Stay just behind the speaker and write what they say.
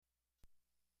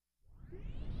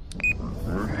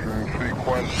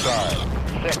5 stars.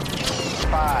 6,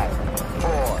 5,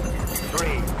 4, 3,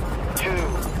 2,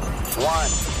 1,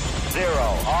 0.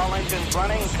 All engines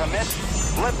running. Commit.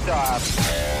 Liftoff.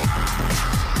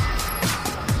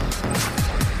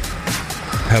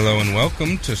 Hello and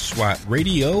welcome to SWAT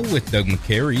Radio with Doug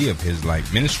McCary of His Light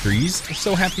Ministries. I'm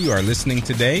so happy you are listening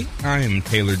today. I am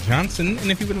Taylor Johnson, and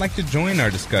if you would like to join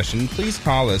our discussion, please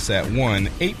call us at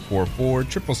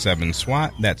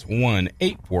 1-844-777-SWAT. That's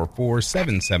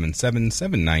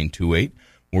 1-844-777-7928.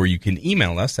 Or you can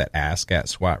email us at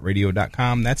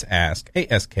ask@swatradio.com. That's ask,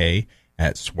 A-S-K,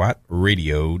 at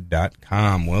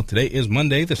swatradio.com. Well, today is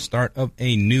Monday, the start of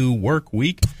a new work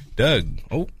week. Doug,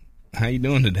 how you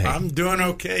doing today? I'm doing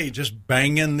okay. Just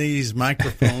banging these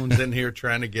microphones in here,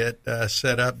 trying to get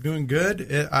set up. Doing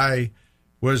good. I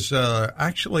was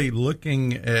actually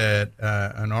looking at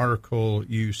an article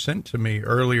you sent to me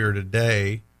earlier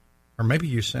today, or maybe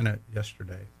you sent it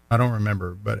yesterday. I don't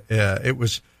remember, but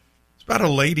it's about a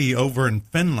lady over in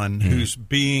Finland who's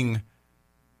being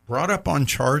brought up on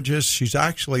charges. She's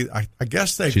actually, I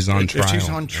guess she's on trial. She's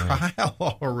on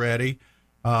trial already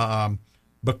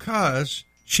because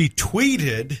she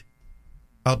tweeted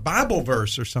a Bible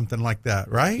verse or something like that,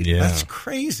 right? Yeah. That's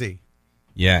crazy.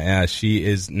 Yeah, she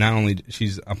is not only,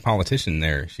 she's a politician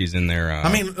there. She's in there. I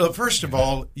mean, first of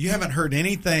all, you haven't heard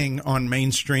anything on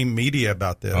mainstream media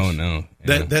about this. Oh, no.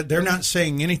 Yeah. That they're not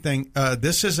saying anything.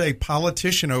 This is a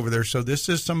politician over there, so this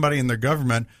is somebody in the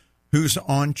government who's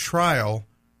on trial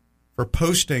for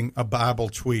posting a Bible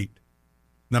tweet.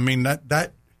 I mean,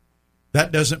 that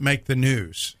doesn't make the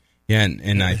news. Yeah,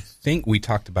 and I think we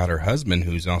talked about her husband,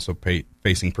 who's also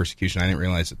facing persecution. I didn't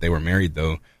realize that they were married,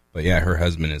 though. But, yeah, her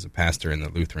husband is a pastor in the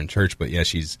Lutheran Church. But, yeah,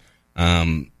 she's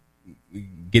getting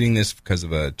this because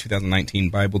of a 2019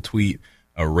 Bible tweet,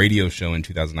 a radio show in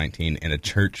 2019, and a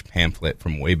church pamphlet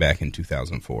from way back in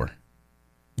 2004.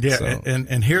 Yeah, so.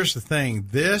 And here's the thing.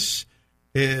 This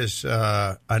is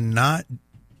this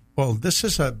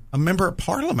is a member of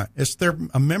Parliament. It's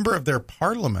a member of their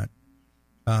Parliament.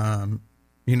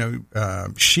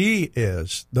 She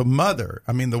is the mother.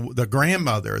 I mean, the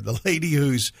grandmother, the lady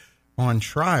who's on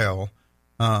trial.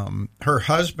 Her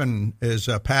husband is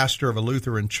a pastor of a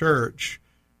Lutheran church,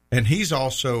 and he's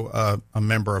also a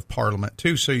member of Parliament,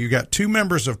 too. So you got two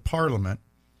members of Parliament,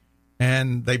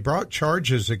 and they brought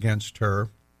charges against her.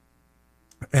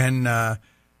 And the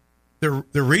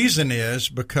reason is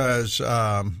because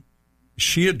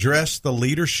she addressed the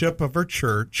leadership of her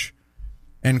church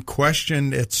and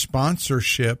questioned its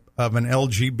sponsorship of an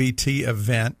LGBT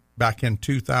event back in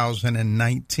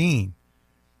 2019.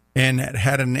 And it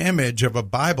had an image of a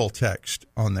Bible text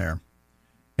on there.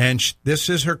 And this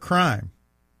is her crime.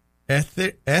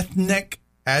 Ethnic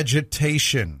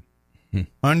agitation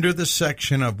under the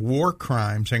section of war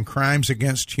crimes and crimes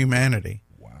against humanity.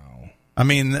 Wow. I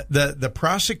mean, the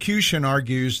prosecution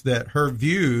argues that her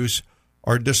views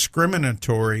are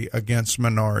discriminatory against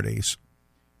minorities.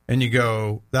 And you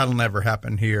go, that'll never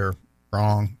happen here.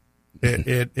 Wrong.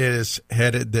 It is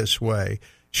headed this way.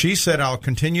 She said, I'll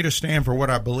continue to stand for what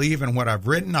I believe and what I've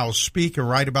written. I'll speak and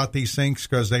write about these things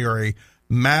because they are a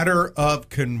matter of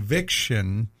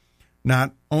conviction,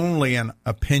 not only an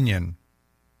opinion.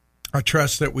 I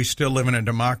trust that we still live in a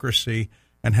democracy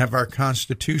and have our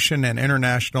Constitution and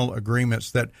international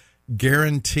agreements that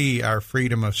guarantee our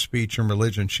freedom of speech and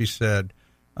religion, she said.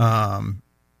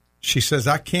 She says,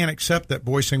 I can't accept that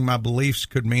voicing my beliefs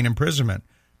could mean imprisonment.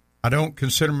 I don't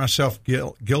consider myself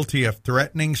guilty of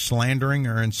threatening, slandering,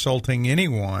 or insulting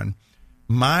anyone.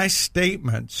 My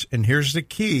statements, and here's the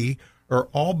key, are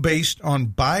all based on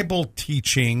Bible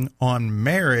teaching on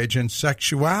marriage and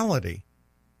sexuality.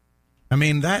 I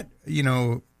mean, that,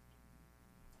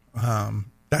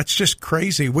 that's just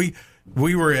crazy. We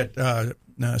were at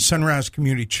Sunrise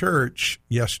Community Church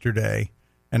yesterday,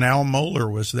 and Al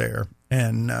Mohler was there.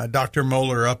 And Dr.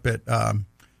 Mohler up at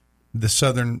the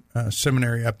Southern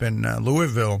Seminary up in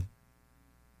Louisville,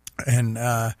 and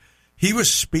he was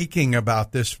speaking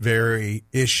about this very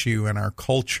issue in our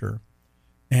culture.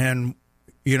 And,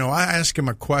 I asked him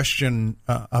a question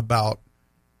about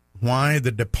why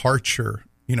the departure,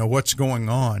 what's going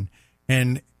on.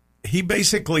 And he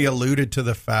basically alluded to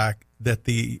the fact that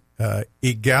the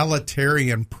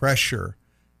egalitarian pressure,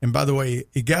 and by the way,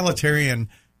 egalitarian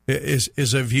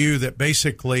is a view that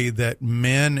basically that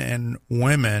men and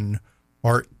women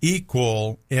are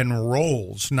equal in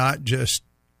roles, not just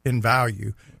in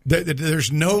value.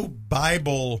 There's no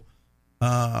Bible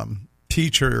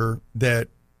teacher that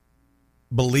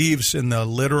believes in the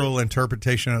literal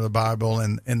interpretation of the Bible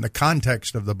and in the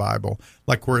context of the Bible,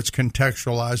 like where it's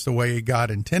contextualized the way God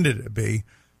intended it to be,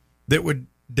 that would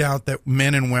doubt that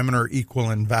men and women are equal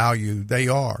in value. They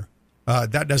are.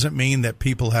 That doesn't mean that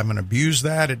people haven't abused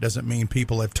that. It doesn't mean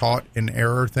people have taught in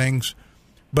error things.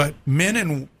 But men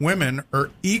and women are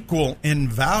equal in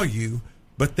value,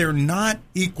 but they're not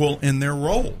equal in their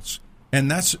roles. And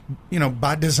that's,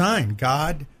 by design.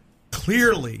 God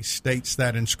clearly states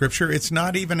that in Scripture. It's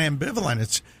not even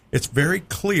ambivalent. It's very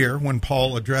clear when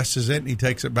Paul addresses it, and he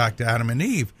takes it back to Adam and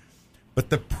Eve. But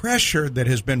the pressure that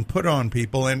has been put on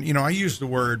people, and, I use the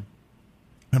word,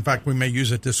 in fact, we may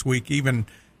use it this week, even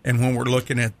and when we're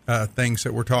looking at things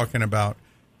that we're talking about,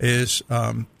 is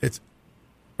I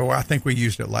think we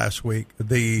used it last week,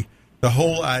 the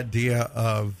whole idea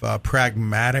of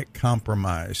pragmatic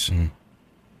compromise,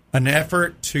 an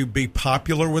effort to be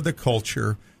popular with the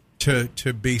culture,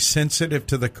 to be sensitive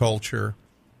to the culture.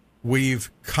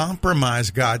 We've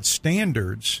compromised God's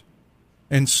standards,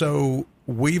 and so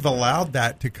we've allowed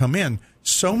that to come in,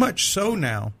 so much so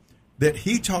now that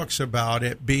he talks about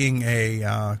it being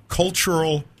a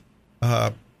cultural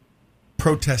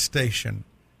protestation,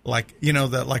 like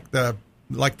the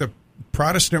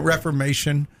Protestant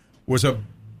Reformation was a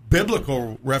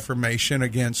biblical reformation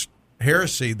against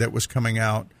heresy that was coming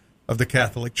out of the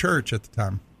Catholic Church at the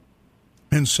time.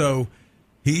 And so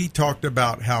he talked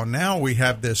about how now we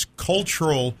have this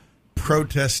cultural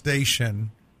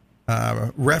protestation,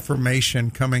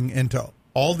 reformation coming into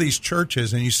all these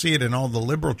churches, and you see it in all the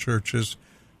liberal churches,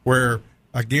 where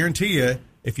I guarantee you,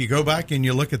 if you go back and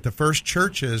you look at the first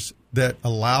churches that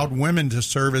allowed women to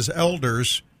serve as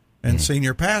elders and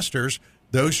senior pastors,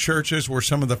 those churches were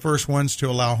some of the first ones to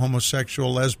allow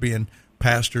homosexual, lesbian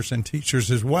pastors and teachers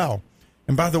as well.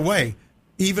 And by the way,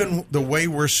 even the way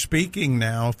we're speaking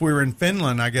now, if we were in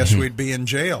Finland, I guess we'd be in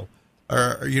jail.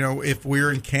 Or, if we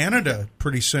were in Canada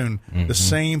pretty soon, the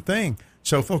same thing.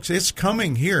 So, folks, it's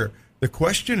coming here. The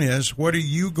question is, what are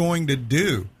you going to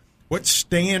do? What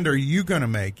stand are you going to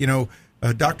make?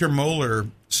 Dr. Moeller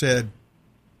said,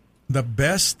 the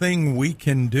best thing we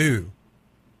can do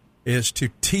is to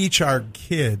teach our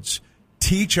kids,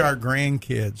 teach our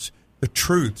grandkids the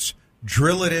truths,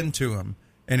 drill it into them.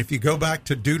 And if you go back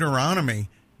to Deuteronomy,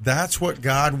 that's what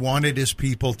God wanted his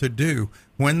people to do.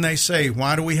 When they say,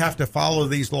 why do we have to follow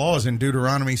these laws in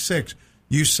Deuteronomy 6?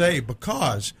 You say,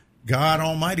 because God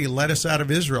Almighty led us out of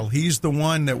Israel. He's the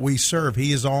one that we serve.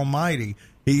 He is Almighty.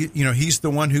 He's the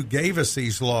one who gave us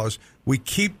these laws. We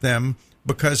keep them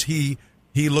because he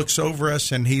looks over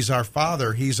us, and he's our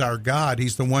Father. He's our God.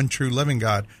 He's the one true living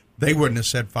God. They wouldn't have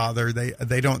said Father.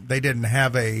 They didn't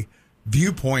have a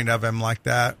viewpoint of him like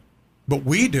that, but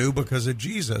we do because of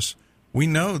Jesus. We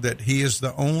know that he is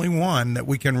the only one that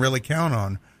we can really count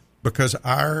on, because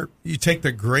you take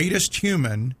the greatest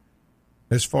human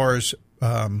as far as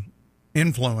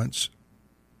influence,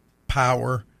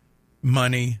 power,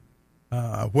 money,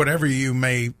 whatever you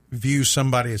may view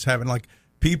somebody as having. Like,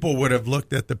 people would have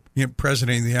looked at the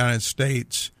President of the United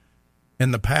States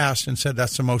in the past and said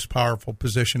that's the most powerful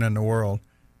position in the world.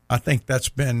 I think that's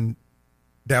been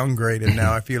downgraded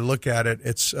now. If you look at it,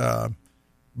 it's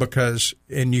because,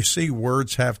 and you see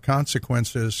words have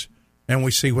consequences, and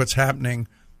we see what's happening.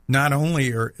 Not only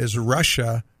is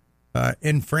Russia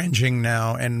infringing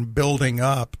now and building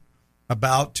up,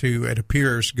 about to, it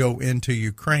appears, go into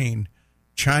Ukraine,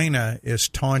 China is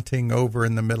taunting over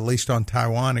in the Middle East on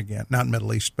Taiwan again. Not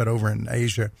Middle East, but over in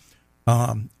Asia,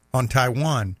 on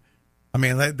Taiwan. I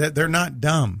mean, they're not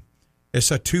dumb.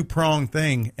 It's a two-pronged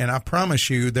thing, and I promise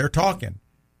you they're talking.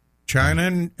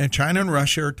 China and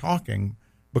Russia are talking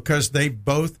because they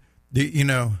both,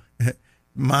 if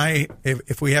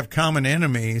we have common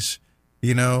enemies,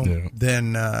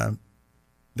 then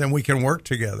we can work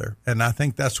together. And I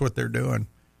think that's what they're doing,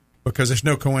 because there's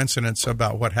no coincidence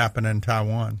about what happened in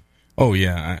Taiwan. Oh,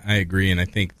 yeah, I agree. And I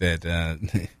think that,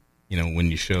 when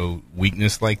you show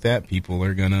weakness like that, people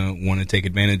are going to want to take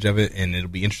advantage of it. And it'll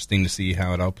be interesting to see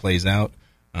how it all plays out.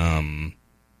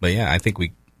 But, yeah, I think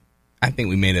we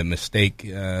made a mistake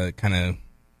kind of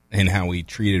in how we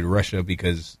treated Russia,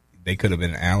 because they could have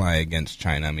been an ally against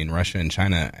China. I mean, Russia and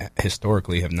China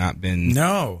historically have not been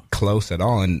close at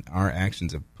all, and our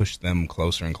actions have pushed them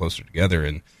closer and closer together.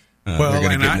 And they're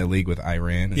going to get in the league with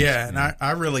Iran. And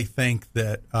I really think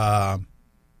that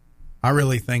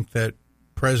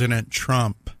President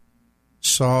Trump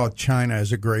saw China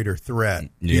as a greater threat.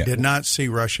 Yeah. He did not see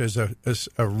Russia as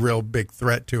a real big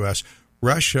threat to us.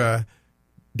 Russia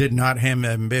did not have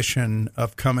ambition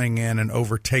of coming in and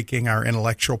overtaking our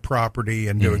intellectual property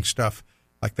and doing stuff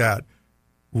like that.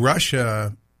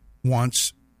 Russia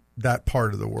wants that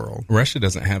part of the world. Russia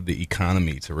doesn't have the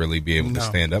economy to really be able to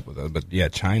stand up with us. But, yeah,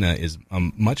 China is a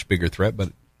much bigger threat.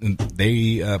 But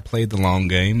they played the long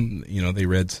game. You know, they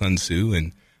read Sun Tzu,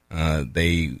 and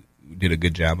they did a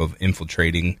good job of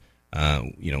infiltrating,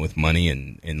 with money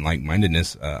and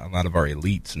like-mindedness, a lot of our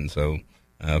elites. And so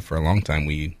for a long time,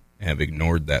 we have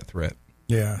ignored that threat.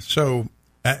 Yeah. So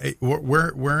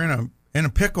we're in a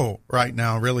pickle right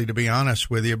now, really, to be honest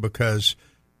with you, because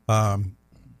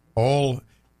all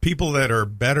people that are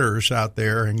bettors out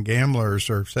there and gamblers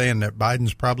are saying that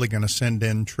Biden's probably going to send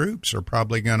in troops, or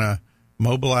probably going to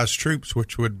mobilize troops,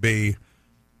 which would be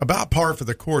about par for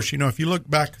the course. You know, if you look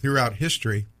back throughout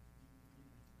history,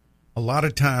 a lot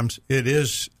of times it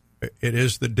is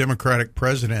the Democratic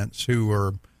presidents who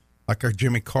are like a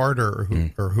Jimmy Carter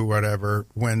or who whatever,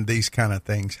 when these kind of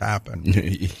things happen.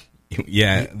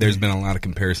 Yeah, there's been a lot of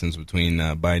comparisons between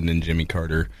Biden and Jimmy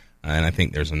Carter, and I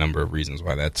think there's a number of reasons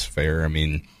why that's fair. I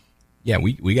mean, yeah,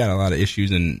 we got a lot of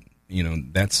issues, and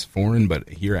that's foreign, but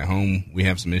here at home we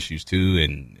have some issues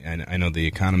too. And I know the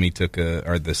economy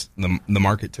the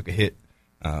market took a hit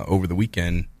over the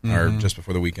weekend, or just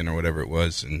before the weekend, or whatever it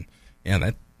was, and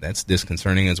yeah, that's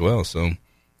disconcerting as well. So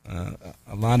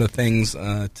a lot of things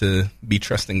to be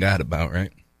trusting God about,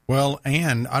 right? Well,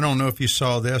 and I don't know if you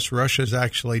saw this, Russia's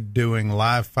actually doing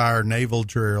live fire naval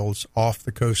drills off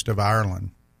the coast of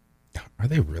Ireland. Are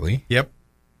they really? Yep,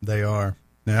 they are.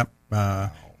 Yep.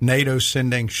 NATO's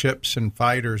sending ships and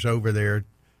fighters over there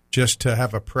just to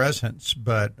have a presence,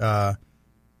 but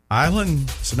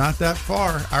Ireland's not that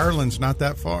far. Ireland's not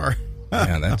that far.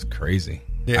 Yeah, that's crazy.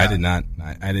 Yeah. I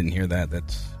didn't hear that.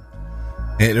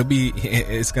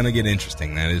 It's going to get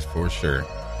interesting. That is for sure.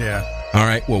 Yeah. All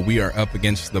right. Well, we are up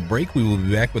against the break. We will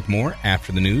be back with more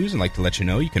after the news. I'd like to let you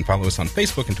know you can follow us on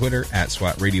Facebook and Twitter. At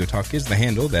SWAT Radio Talk is the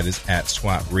handle. That is at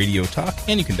SWAT Radio Talk.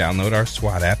 And you can download our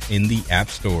SWAT app in the App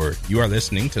Store. You are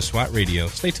listening to SWAT Radio.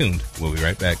 Stay tuned. We'll be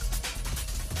right back.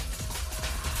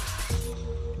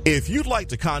 If you'd like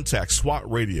to contact SWAT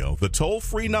Radio, the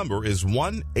toll-free number is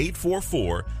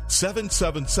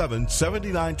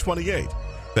 1-844-777-7928.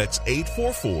 That's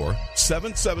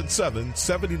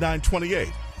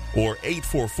 844-777-7928 or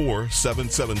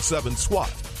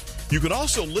 844-777-SWAT. You can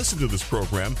also listen to this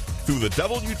program through the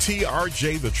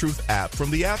WTRJ The Truth app from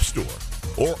the App Store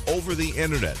or over the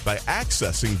internet by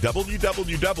accessing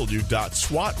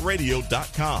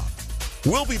www.swatradio.com.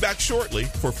 We'll be back shortly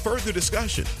for further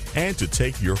discussion and to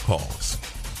take your calls.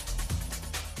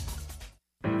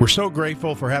 We're so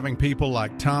grateful for having people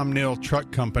like Tom Neal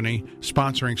Truck Company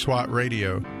sponsoring SWAT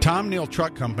Radio. Tom Neal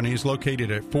Truck Company is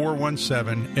located at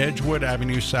 417 Edgewood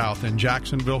Avenue South in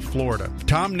Jacksonville, Florida.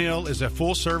 Tom Neal is a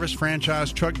full-service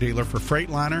franchise truck dealer for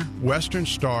Freightliner, Western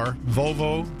Star,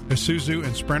 Volvo, Isuzu,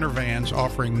 and Sprinter vans,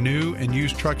 offering new and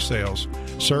used truck sales,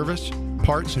 service,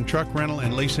 parts and truck rental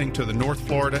and leasing to the North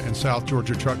Florida and South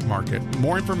Georgia truck market.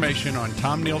 More information on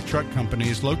Tom Neal Truck Company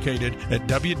is located at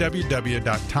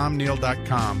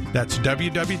www.tomneal.com. That's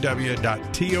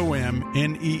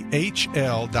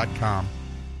www.tomnehl.com.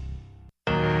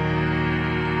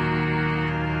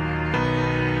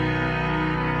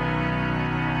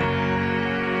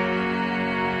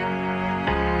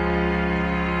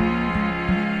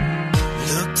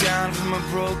 Look down from a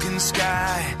broken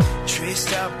sky,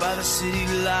 traced out by the city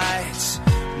lights.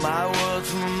 My world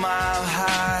from a mile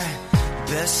high,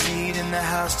 best seat in the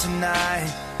house tonight.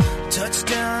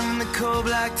 Touchdown in the cold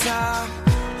black top,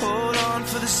 hold on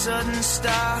for the sudden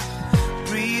stop.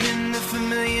 Breathing the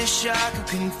familiar shock of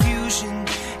confusion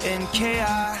and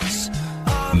chaos.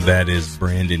 That is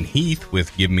Brandon Heath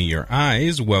with Give Me Your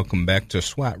Eyes. Welcome back to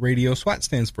SWAT Radio. SWAT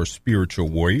stands for Spiritual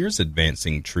Warriors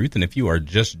Advancing Truth. And if you are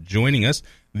just joining us,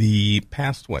 the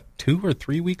past, 2 or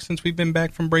 3 weeks since we've been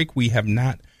back from break, we have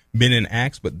not been in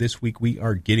Acts, but this week we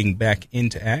are getting back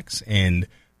into Acts and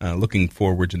looking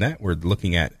forward to that. We're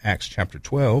looking at Acts chapter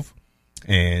 12.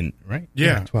 And right,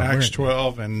 yeah, 12, Acts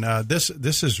 12, and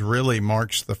this is really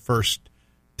marks the first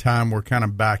time we're kind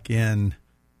of back in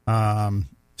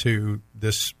to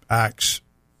this Acts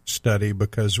study,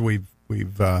 because we've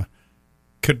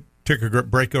took a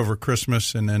break over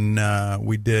Christmas, and then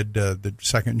we did the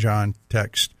 2 John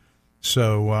text.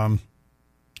 So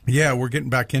yeah, we're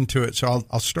getting back into it. So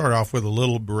I'll start off with a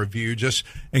little review, just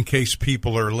in case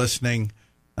people are listening.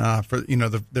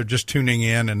 They're just tuning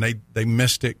in and they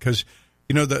missed it, because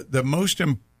the most I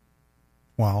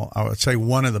would say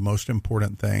one of the most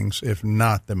important things, if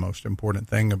not the most important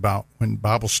thing, about when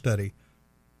Bible study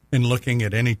and looking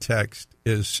at any text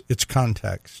is its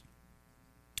context.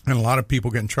 And a lot of people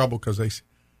get in trouble because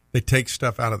they take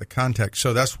stuff out of the context.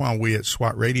 So that's why we at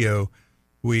SWAT Radio,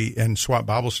 and SWAT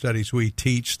Bible Studies, we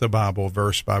teach the Bible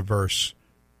verse by verse,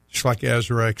 just like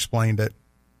Ezra explained it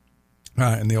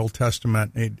in the Old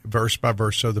Testament, verse by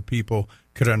verse, so the people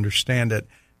could understand it.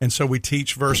 And so we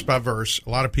teach verse by verse. A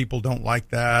lot of people don't like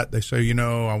that. They say,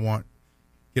 I want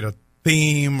get a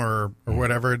theme or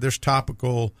whatever. There's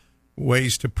topical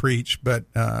ways to preach, but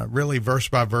really verse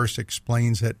by verse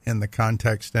explains it in the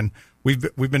context. And we've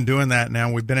been doing that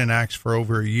now. We've been in Acts for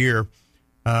over a year,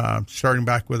 starting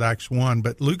back with Acts 1.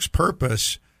 But Luke's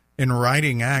purpose in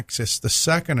writing Acts is the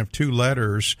second of two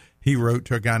letters he wrote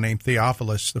to a guy named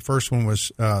Theophilus. The first one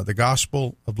was the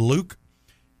Gospel of Luke.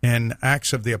 And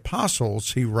Acts of the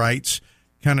Apostles, he writes,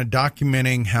 kind of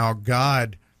documenting how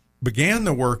God began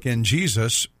the work in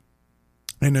Jesus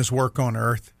in his work on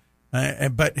earth,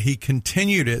 but he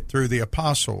continued it through the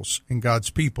apostles and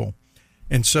God's people.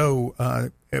 And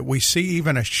so we see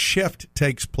even a shift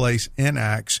takes place in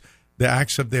Acts. The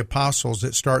Acts of the Apostles,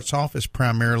 it starts off as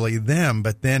primarily them,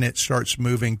 but then it starts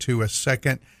moving to a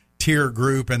second-tier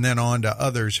group and then on to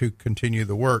others who continue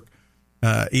the work.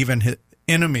 Even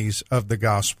enemies of the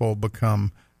gospel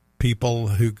become people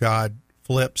who God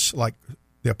flips, like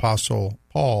the Apostle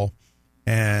Paul,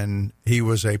 and he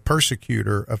was a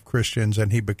persecutor of Christians,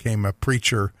 and he became a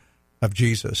preacher of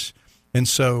Jesus. And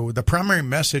so the primary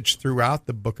message throughout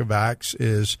the book of Acts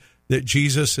is that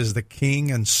Jesus is the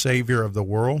King and Savior of the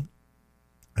world.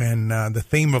 And the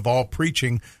theme of all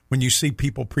preaching, when you see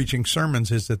people preaching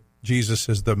sermons, is that Jesus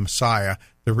is the Messiah,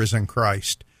 the risen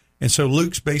Christ. And so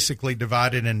Luke's basically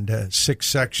divided into 6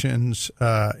 sections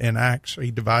in Acts. He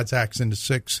divides Acts into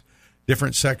 6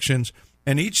 different sections.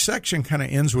 And each section kind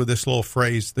of ends with this little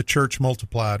phrase, the church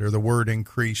multiplied, or the word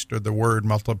increased, or the word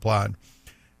multiplied.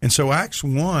 And so Acts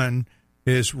 1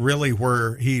 is really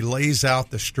where he lays out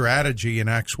the strategy in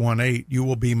Acts 1:8. You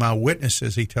will be my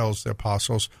witnesses, he tells the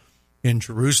apostles, in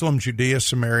Jerusalem, Judea,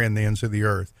 Samaria, and the ends of the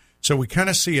earth. So we kind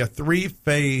of see a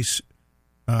 3-phase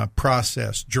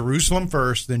process. Jerusalem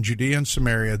first, then Judea and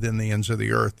Samaria, then the ends of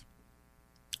the earth.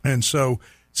 And so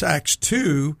it's Acts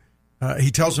 2,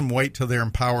 he tells them wait till they're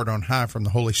empowered on high from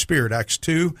the Holy Spirit. Acts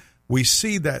 2, we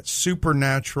see that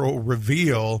supernatural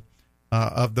reveal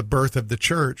of the birth of the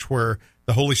church, where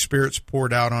the Holy Spirit's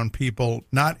poured out on people,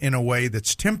 not in a way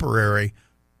that's temporary,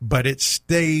 but it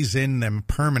stays in them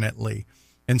permanently.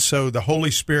 And so the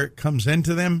Holy Spirit comes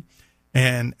into them,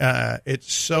 and it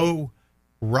so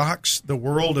rocks the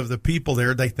world of the people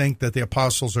there. They think that the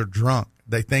apostles are drunk.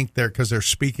 They think because they're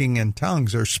speaking in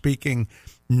tongues. They're speaking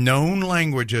known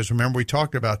languages. Remember, we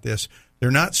talked about this.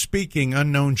 They're not speaking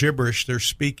unknown gibberish. They're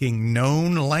speaking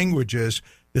known languages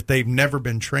that they've never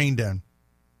been trained in.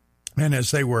 And as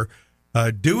they were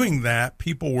doing that,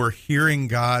 people were hearing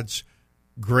God's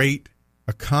great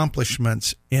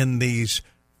accomplishments in these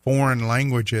foreign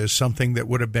languages, something that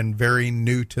would have been very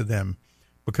new to them,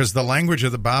 because the language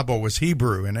of the Bible was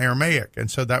Hebrew and Aramaic,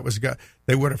 and so that was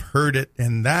they would have heard it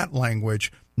in that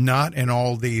language, not in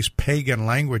all these pagan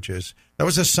languages. That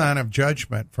was a sign of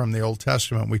judgment from the Old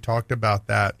Testament. We talked about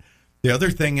that. The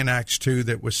other thing in Acts 2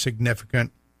 that was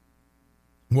significant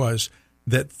was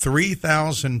that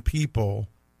 3,000 people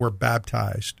were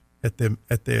baptized at the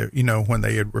when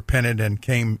they had repented and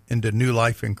came into new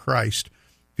life in Christ.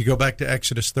 If you go back to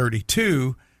Exodus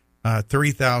 32,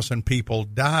 3,000 people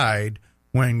died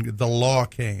when the law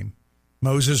came.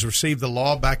 Moses received the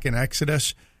law back in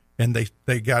Exodus, and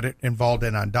they got it involved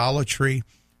in idolatry,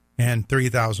 and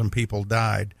 3,000 people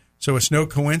died. So it's no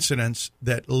coincidence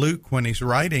that Luke, when he's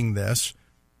writing this,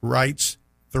 writes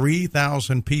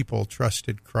 3,000 people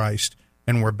trusted Christ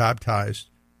and were baptized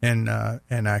in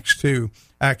Acts 2.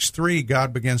 Acts 3,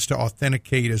 God begins to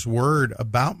authenticate his word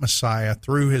about Messiah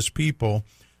through his people.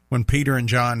 When Peter and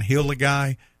John heal a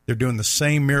guy, they're doing the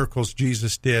same miracles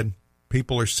Jesus did.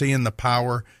 People are seeing the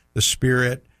power, the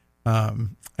Spirit,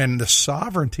 and the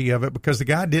sovereignty of it, because the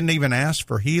guy didn't even ask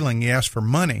for healing. He asked for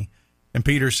money. And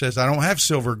Peter says, I don't have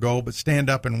silver or gold, but stand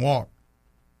up and walk.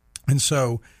 And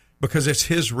so, because it's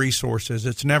his resources,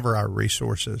 it's never our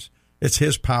resources. It's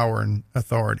his power and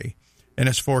authority, and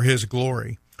it's for his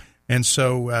glory. And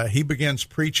so he begins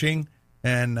preaching,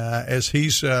 and as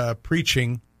he's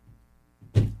preaching,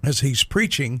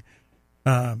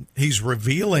 he's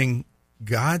revealing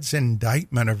God's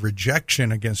indictment of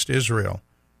rejection against Israel,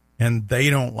 and they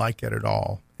don't like it at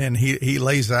all. And he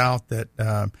lays out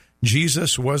that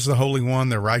Jesus was the Holy One,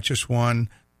 the righteous one.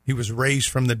 He was raised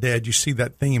from the dead. You see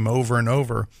that theme over and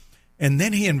over. And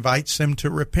then he invites them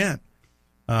to repent.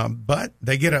 But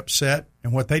they get upset,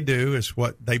 and what they do is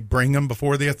they bring them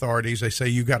before the authorities. They say,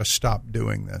 you got to stop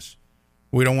doing this.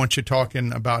 We don't want you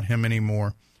talking about him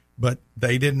anymore. But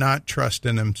they did not trust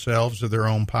in themselves or their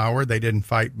own power. They didn't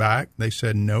fight back. They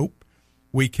said, nope,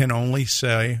 we can only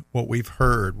say what we've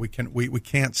heard. We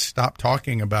can't stop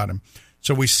talking about him.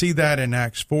 So we see that in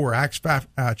Acts 4. Acts 5,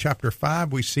 chapter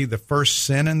 5, we see the first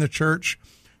sin in the church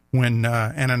when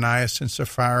Ananias and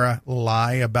Sapphira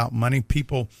lie about money.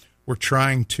 People were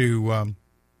trying to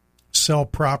sell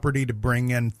property to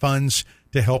bring in funds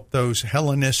to help those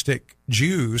Hellenistic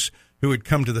Jews who had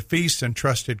come to the feast and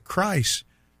trusted Christ.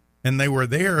 And they were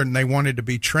there and they wanted to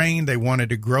be trained. They wanted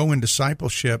to grow in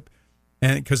discipleship,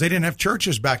 and because they didn't have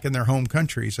churches back in their home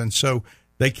countries. And so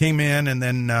they came in, and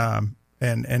then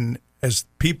and as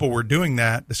people were doing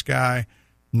that, this guy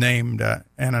named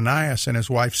Ananias and his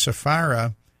wife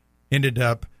Sapphira ended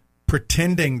up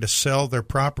pretending to sell their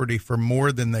property for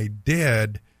more than they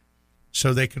did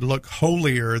so they could look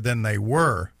holier than they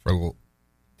were.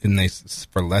 Didn't they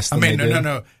for less than they did?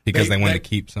 No. Because they wanted to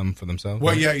keep some for themselves?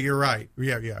 Well, yeah, you're right.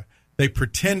 Yeah. They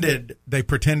pretended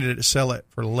to sell it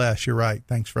for less. You're right.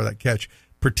 Thanks for that catch.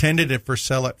 Pretended to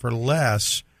sell it for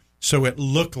less so it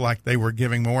looked like they were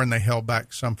giving more, and they held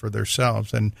back some for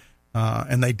themselves. And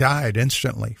they died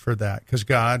instantly for that, because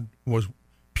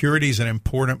purity is an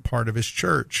important part of his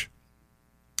church.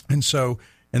 And so,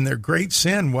 and their great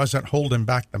sin wasn't holding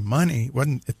back the money. It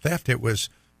wasn't theft. It was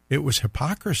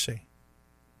hypocrisy.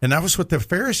 And that was what the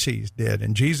Pharisees did.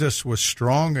 And Jesus was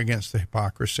strong against the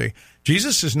hypocrisy.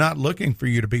 Jesus is not looking for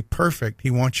you to be perfect.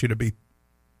 He wants you to be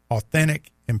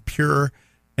authentic and pure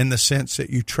in the sense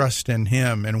that you trust in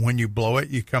him. And when you blow it,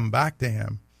 you come back to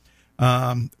him.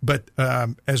 But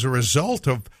as a result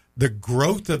of the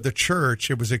growth of the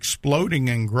church, it was exploding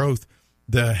in growth.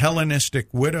 The Hellenistic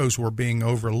widows were being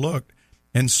overlooked.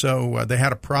 And so they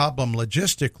had a problem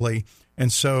logistically.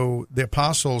 And so the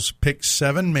apostles picked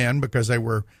 7 men, because they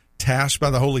were tasked by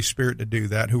the Holy Spirit to do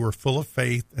that, who were full of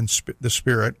faith and the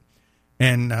Spirit.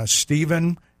 And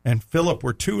Stephen and Philip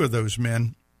were 2 of those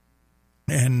men.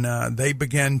 And they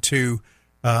began to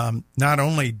not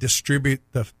only distribute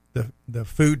the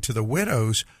food to the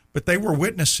widows, but they were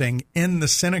witnessing in the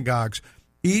synagogues.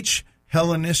 Each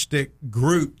Hellenistic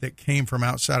group that came from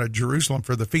outside of Jerusalem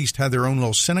for the feast had their own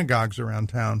little synagogues around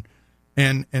town.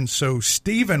 And so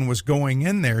Stephen was going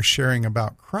in there sharing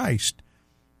about Christ.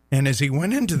 And as he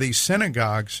went into these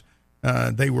synagogues,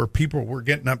 people were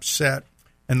getting upset,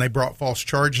 and they brought false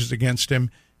charges against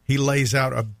him. He lays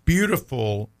out a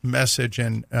beautiful message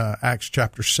in Acts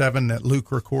chapter 7 that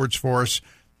Luke records for us,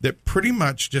 that pretty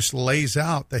much just lays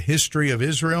out the history of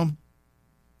Israel.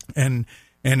 And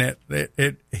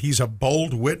he's a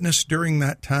bold witness during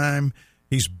that time.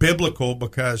 He's biblical,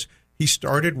 because he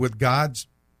started with God's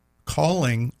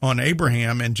calling on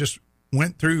Abraham and just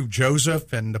went through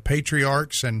Joseph and the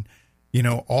patriarchs, and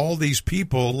all these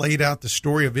people laid out the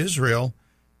story of Israel.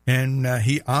 And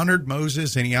he honored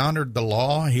Moses, and he honored the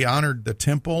law, he honored the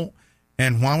temple.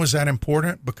 And why was that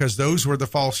important? Because those were the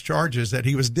false charges that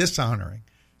he was dishonoring.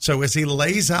 So as he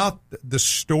lays out the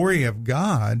story of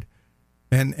God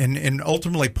and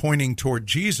ultimately pointing toward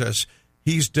Jesus,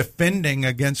 he's defending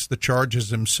against the charges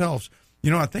themselves.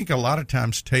 I think a lot of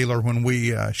times, Taylor, when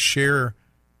we share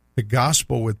the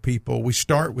gospel with people, we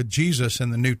start with Jesus in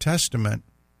the New Testament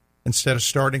instead of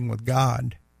starting with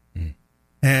God. Mm.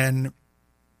 And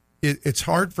it's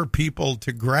hard for people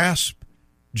to grasp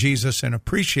Jesus and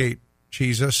appreciate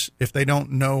Jesus if they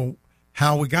don't know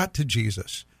how we got to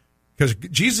Jesus. Because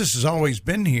Jesus has always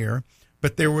been here,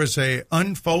 but there was a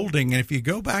unfolding. And if you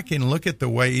go back and look at the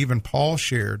way even Paul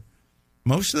shared,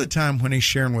 most of the time when he's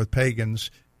sharing with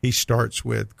pagans, he starts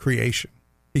with creation.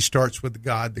 He starts with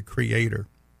God, the creator.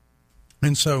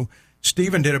 And so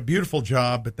Stephen did a beautiful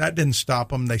job, but that didn't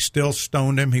stop him. They still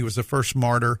stoned him. He was the first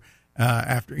martyr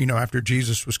after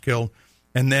Jesus was killed.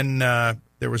 And then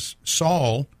there was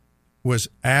Saul was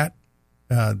at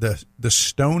the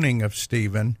stoning of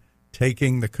Stephen,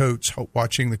 taking the coats,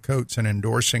 watching the coats, and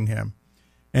endorsing him.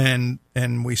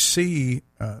 And we see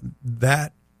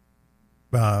that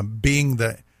being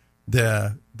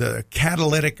the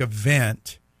catalytic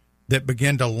event that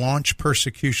began to launch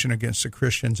persecution against the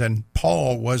Christians. And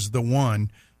Paul was the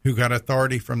one who got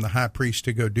authority from the high priest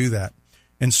to go do that.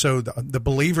 And so the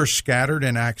believers scattered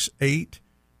in Acts 8,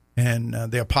 and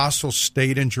the apostles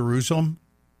stayed in Jerusalem,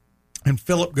 and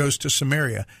Philip goes to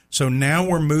Samaria. So now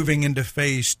we're moving into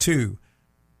phase 2,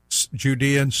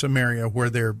 Judea and Samaria, where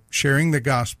they're sharing the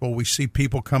gospel. We see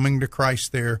people coming to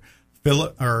Christ there.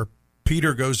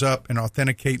 Peter goes up and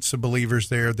authenticates the believers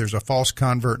there. There's a false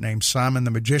convert named Simon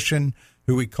the magician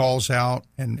who he calls out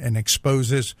and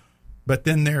exposes. But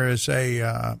then there is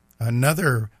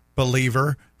another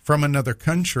believer from another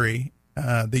country,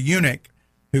 the eunuch,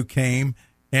 who came.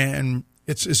 And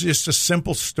it's just a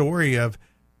simple story of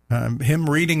him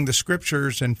reading the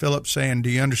scriptures and Philip saying, "Do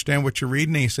you understand what you're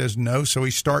reading?" And he says, "No." So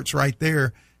he starts right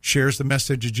there, shares the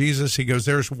message of Jesus. He goes,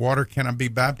 "There's water. Can I be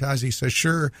baptized?" He says,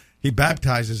 "Sure." He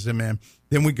baptizes him in.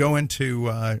 Then we go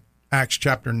into Acts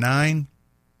chapter 9,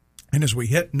 And as we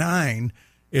hit 9,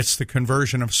 it's the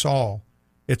conversion of Saul.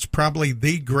 It's probably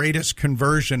the greatest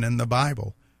conversion in the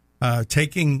Bible,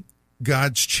 taking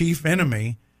God's chief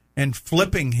enemy and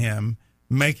flipping him,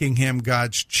 making him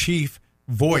God's chief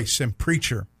voice and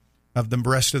preacher of the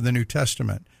rest of the New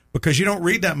Testament. Because you don't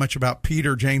read that much about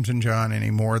Peter, James, and John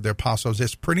anymore, the apostles.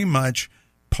 It's pretty much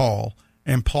Paul.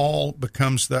 And Paul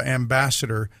becomes the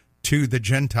ambassador to the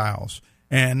Gentiles.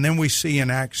 And then we see in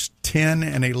Acts 10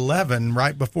 and 11,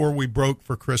 right before we broke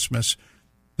for Christmas,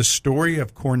 the story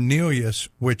of Cornelius,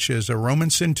 which is a Roman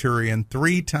centurion,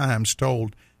 3 times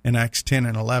told in Acts 10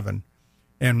 and 11.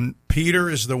 And Peter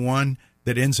is the one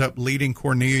that ends up leading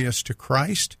Cornelius to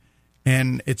Christ.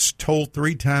 And it's told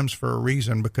 3 times for a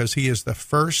reason, because he is the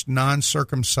first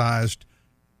non-circumcised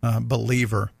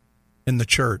believer in the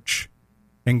church.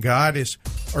 And God is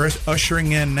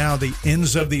ushering in now the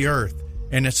ends of the earth.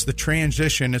 And it's the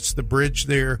transition, it's the bridge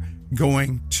there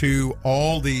going to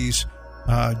all these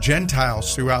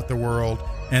Gentiles throughout the world.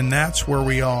 And that's where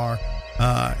we are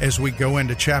as we go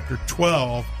into chapter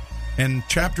 12. And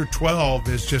chapter 12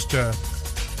 is just a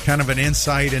kind of an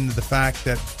insight into the fact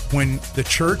that when the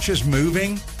church is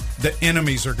moving, the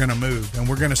enemies are going to move. And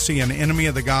we're going to see an enemy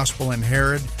of the gospel in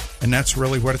Herod. And that's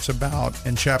really what it's about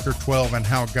in chapter 12 and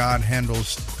how God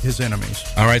handles his enemies.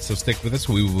 All right, so stick with us.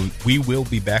 We will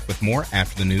be back with more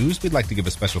after the news. We'd like to give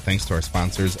a special thanks to our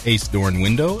sponsors, Ace Door and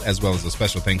Window, as well as a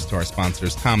special thanks to our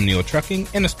sponsors, Tom Neal Trucking,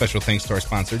 and a special thanks to our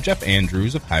sponsor, Jeff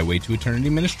Andrews of Highway to Eternity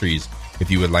Ministries.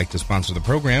 If you would like to sponsor the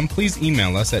program, please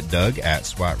email us at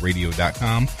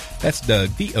doug@swatradio.com. That's Doug,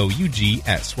 DOUG,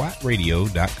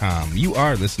 @swatradio.com. You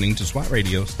are listening to SWAT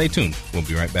Radio. Stay tuned. We'll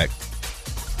be right back.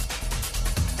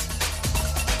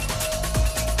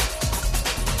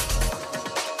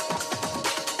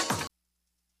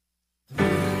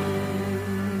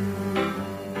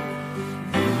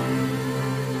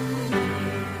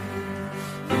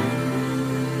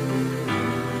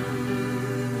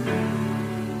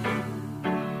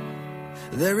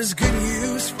 There is good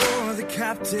news for the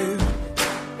captive,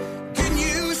 good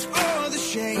news for the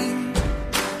shame.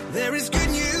 There is good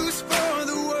news for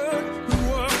the world who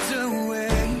walked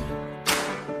away.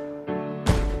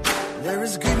 There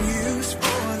is good news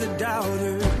for the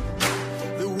doubter,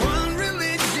 the one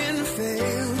religion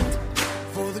failed,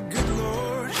 for the good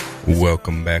Lord.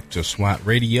 Welcome back to SWAT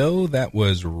Radio. That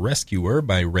was Rescuer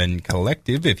by Ren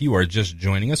Collective. If you are just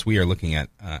joining us, we are looking at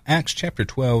Acts chapter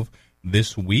 12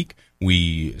 this week.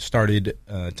 We started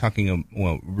talking,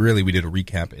 really we did a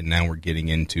recap, and now we're getting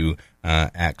into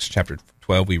Acts chapter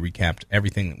 12. We recapped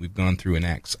everything that we've gone through in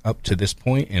Acts up to this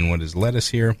point and what has led us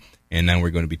here, and now we're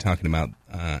going to be talking about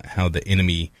how the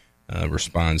enemy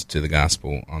responds to the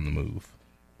gospel on the move.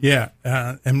 Yeah,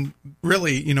 and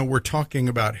really, we're talking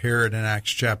about Herod in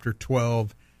Acts chapter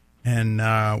 12, and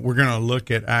we're going to look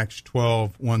at Acts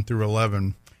 12, 1 through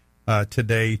 11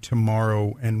 today,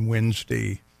 tomorrow, and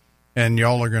Wednesday. And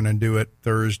y'all are going to do it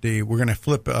Thursday. We're going to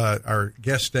flip our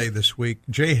guest day this week.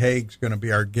 Jay Haig's going to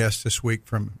be our guest this week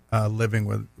from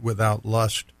Living Without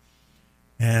Lust.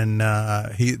 And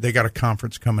they got a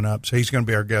conference coming up, so he's going to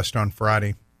be our guest on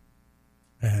Friday.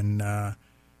 And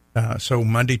so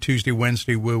Monday, Tuesday,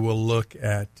 Wednesday, we will look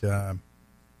at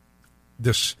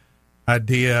this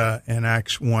idea in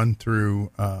Acts 1 through,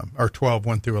 or 12,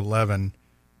 1 through 11,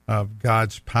 of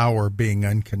God's power being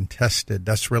uncontested.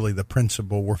 That's really the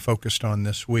principle we're focused on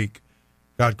this week.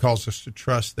 God calls us to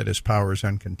trust that his power is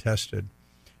uncontested.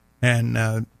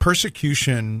 And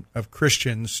persecution of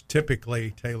Christians,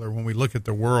 typically, Taylor, when we look at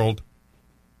the world,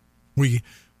 we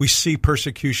see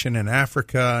persecution in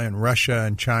Africa, in Russia,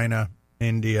 and China,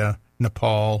 India,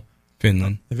 Nepal.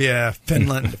 Finland.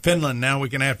 Finland. Now we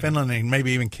can add Finland and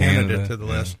maybe even Canada to the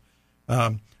list.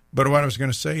 But what I was going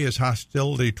to say is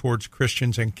hostility towards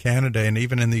Christians in Canada and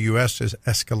even in the U.S. is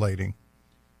escalating.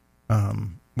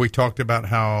 We talked about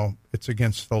how it's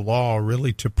against the law,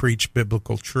 really, to preach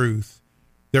biblical truth.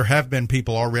 There have been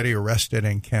people already arrested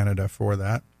in Canada for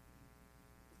that.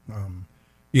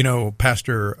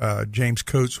 Pastor James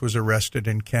Coates was arrested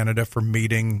in Canada for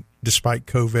meeting despite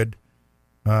COVID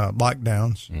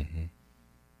lockdowns.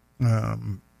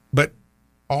 Mm-hmm. But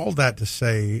all that to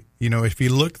say, if you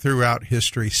look throughout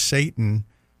history, Satan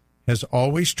has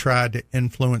always tried to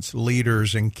influence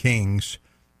leaders and kings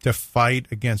to fight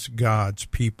against God's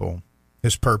people,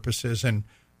 his purposes, and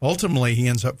ultimately he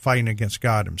ends up fighting against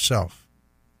God himself.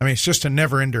 I mean, it's just a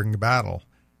never-ending battle.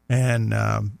 And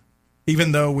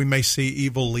even though we may see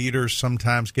evil leaders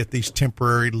sometimes get these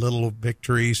temporary little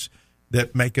victories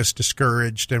that make us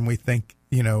discouraged and we think,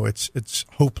 it's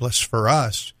hopeless for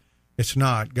us, it's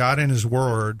not. God and his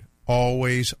word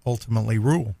always ultimately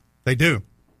rule. They do.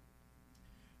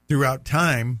 Throughout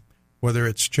time, whether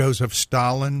it's Joseph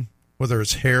Stalin, whether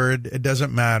it's Herod, it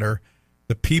doesn't matter.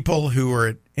 The people who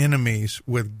are enemies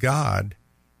with God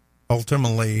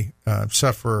ultimately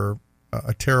suffer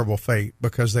a terrible fate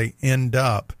because they end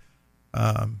up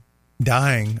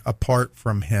dying apart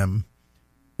from him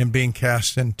and being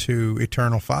cast into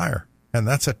eternal fire. And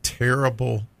that's a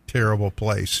terrible, terrible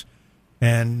place.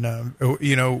 And,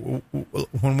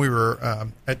 when we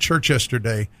were at church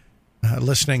yesterday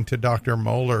listening to Dr.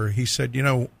 Moeller, he said,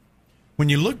 when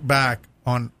you look back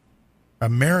on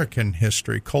American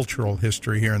history, cultural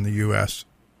history here in the U.S.,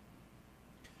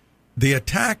 the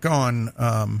attack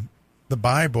on the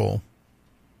Bible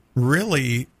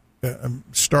really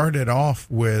started off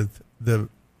with the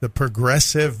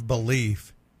progressive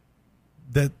belief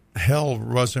that hell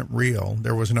wasn't real.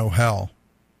 There was no hell.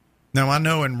 Now, I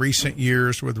know in recent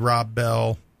years with Rob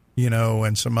Bell,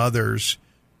 and some others,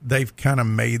 they've kind of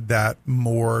made that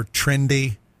more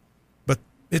trendy, but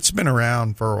it's been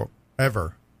around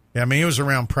forever. I mean, it was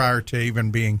around prior to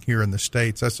even being here in the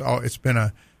States. That's all. It's been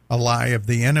a lie of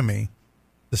the enemy,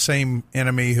 the same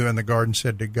enemy who in the garden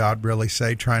said, did God really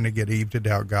say, trying to get Eve to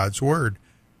doubt God's word.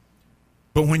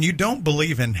 But when you don't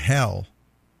believe in hell,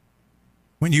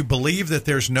 when you believe that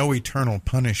there's no eternal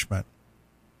punishment,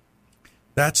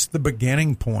 that's the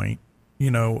beginning point,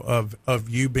 of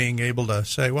you being able to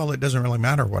say, well, it doesn't really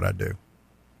matter what I do.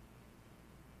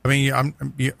 I mean,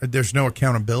 there's no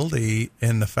accountability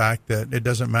in the fact that it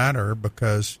doesn't matter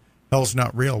because hell's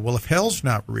not real. Well, if hell's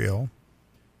not real,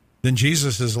 then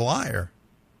Jesus is a liar.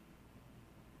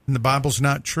 And the Bible's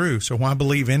not true, so why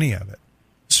believe any of it?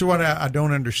 So what I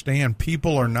don't understand,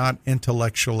 people are not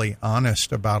intellectually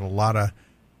honest about a lot of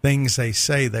things they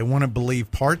say. They want to believe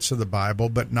parts of the Bible,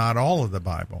 but not all of the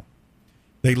Bible.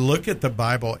 They look at the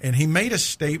Bible, and he made a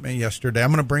statement yesterday. I'm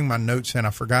going to bring my notes in.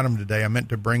 I forgot them today. I meant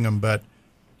to bring them, but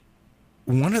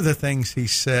one of the things he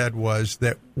said was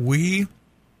that we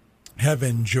have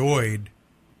enjoyed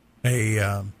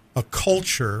a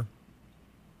culture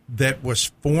that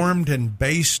was formed and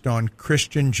based on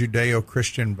Christian,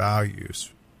 Judeo-Christian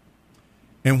values.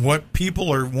 And what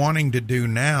people are wanting to do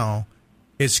now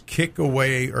is kick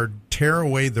away or tear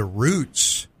away the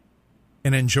roots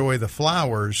and enjoy the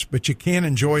flowers, but you can't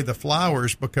enjoy the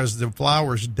flowers because the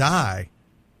flowers die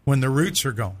when the roots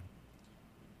are gone.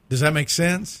 Does that make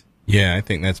sense? Yeah, I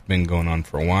think that's been going on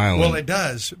for a while. Well, it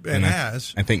does. It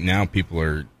has. I think now people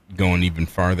are going even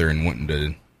farther and wanting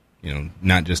to,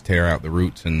 not just tear out the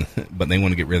roots, but they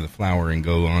want to get rid of the flower and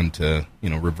go on to,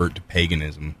 revert to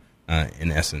paganism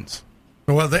in essence.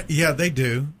 Well, they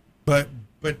do. But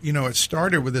it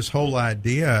started with this whole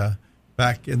idea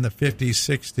back in the 50s,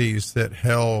 60s that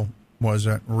hell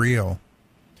wasn't real.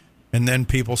 And then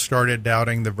people started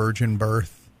doubting the virgin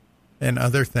birth and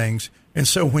other things. And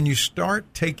so when you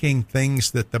start taking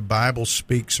things that the Bible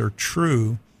speaks are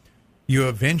true, you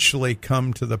eventually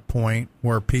come to the point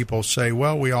where people say,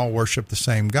 well, we all worship the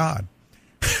same God.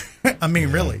 I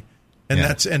mean, really.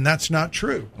 And that's not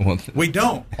true. Well, we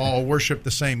don't all worship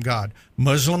the same God.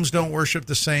 Muslims don't worship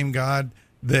the same God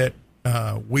that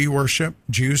we worship.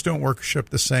 Jews don't worship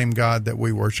the same God that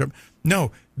we worship.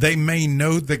 No, they may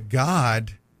know the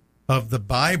God of the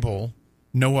Bible,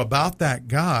 know about that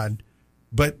God,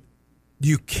 but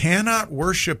you cannot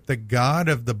worship the God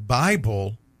of the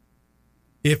Bible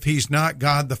if he's not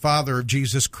God the Father of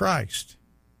Jesus Christ.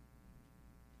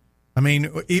 I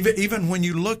mean, even when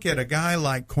you look at a guy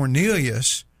like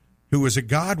Cornelius, who was a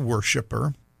God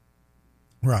worshiper,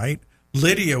 right?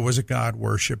 Lydia was a God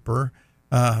worshiper.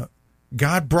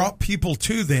 God brought people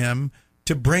to them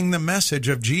to bring the message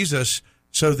of Jesus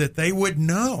so that they would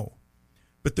know.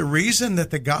 But the reason that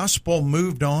the gospel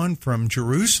moved on from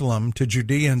Jerusalem to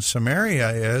Judea and Samaria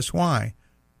is why?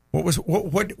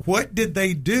 What did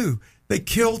they do? They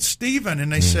killed Stephen,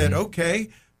 and they said, okay,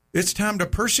 it's time to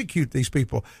persecute these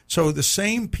people. So the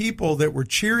same people that were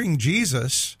cheering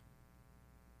Jesus,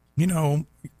 a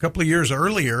couple of years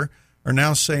earlier, are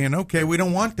now saying, okay, we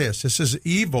don't want this. This is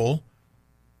evil.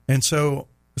 And so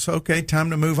it's okay, time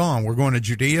to move on. We're going to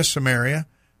Judea, Samaria,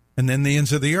 and then the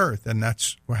ends of the earth. And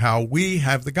that's how we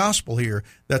have the gospel here.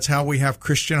 That's how we have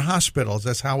Christian hospitals.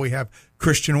 That's how we have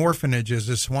Christian orphanages.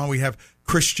 It's why we have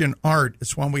Christian art.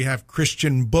 It's why we have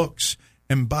Christian books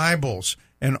and Bibles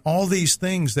and all these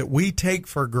things that we take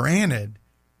for granted.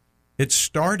 It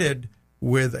started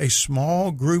with a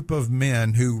small group of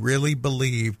men who really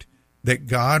believed that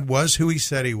God was who he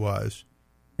said he was,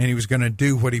 and he was going to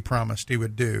do what he promised he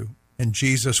would do, and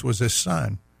Jesus was his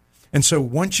son. And so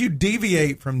once you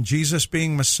deviate from Jesus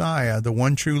being Messiah, the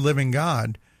one true living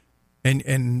God,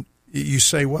 and you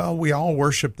say, well, we all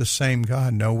worship the same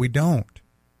God. No, we don't.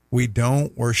 We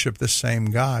don't worship the same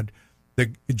God.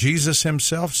 Jesus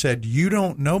himself said, you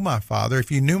don't know my Father.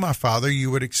 If you knew my Father,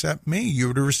 you would accept me. You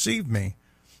would receive me.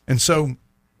 And so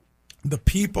the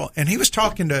people, and he was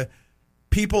talking to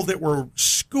people that were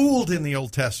schooled in the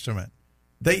Old Testament.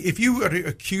 If you were to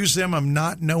accuse them of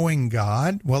not knowing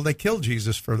God, well, they killed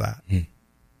Jesus for that.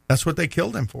 That's what they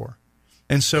killed him for.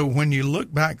 And so when you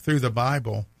look back through the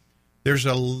Bible, there's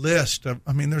a list of,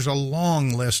 there's a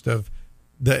long list of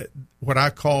what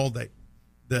I call the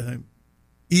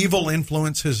evil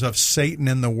influences of Satan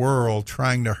in the world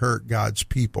trying to hurt God's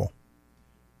people.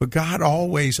 But God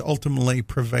always ultimately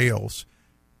prevails.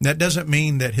 That doesn't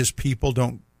mean that his people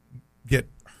don't get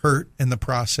hurt in the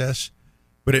process,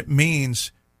 but it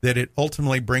means that it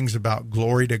ultimately brings about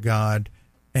glory to God.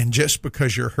 And just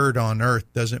because you're hurt on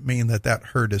earth doesn't mean that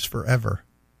hurt is forever.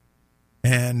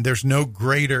 And there's no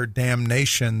greater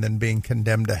damnation than being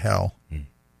condemned to hell.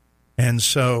 And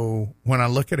so when I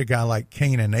look at a guy like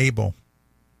Cain and Abel,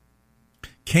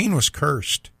 Cain was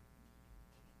cursed.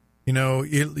 You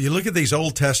look at these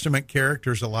Old Testament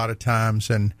characters a lot of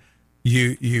times, and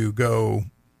you go,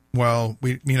 well,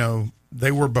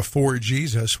 they were before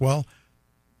Jesus. Well,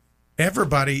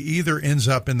 everybody either ends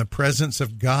up in the presence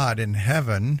of God in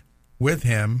heaven with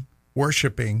him,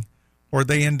 worshiping, or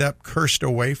they end up cursed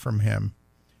away from him.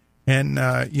 And,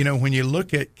 when you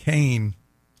look at Cain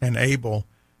and Abel,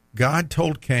 God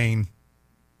told Cain,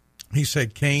 he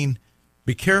said, Cain,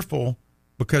 be careful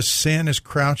because sin is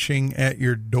crouching at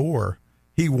your door.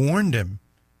 He warned him.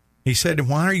 He said,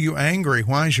 why are you angry?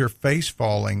 Why is your face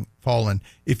fallen?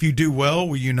 If you do well,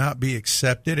 will you not be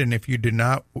accepted? And if you do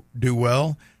not do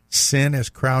well, sin is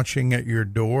crouching at your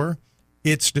door.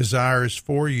 Its desire is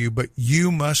for you, but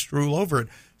you must rule over it.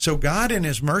 So God in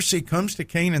his mercy comes to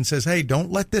Cain and says, hey,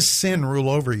 don't let this sin rule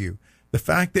over you. The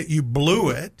fact that you blew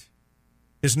it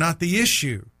is not the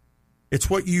issue. It's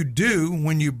what you do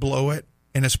when you blow it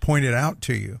and it's pointed out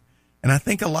to you. And I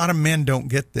think a lot of men don't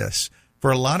get this.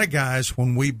 For a lot of guys,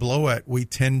 when we blow it, we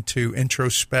tend to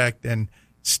introspect and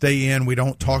stay in. We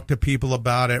don't talk to people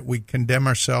about it. We condemn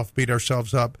ourselves, beat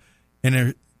ourselves up.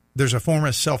 And there's a form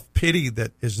of self-pity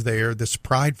that is there that's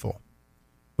prideful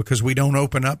because we don't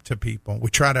open up to people. We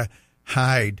try to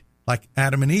hide, like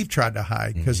Adam and Eve tried to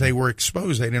hide because they were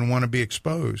exposed. They didn't want to be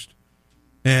exposed.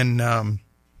 And,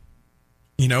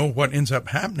 what ends up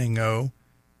happening, though,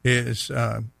 is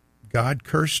God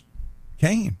cursed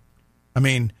Cain.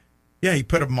 He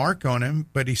put a mark on him,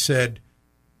 but he said,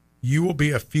 you will be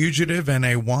a fugitive and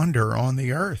a wanderer on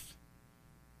the earth.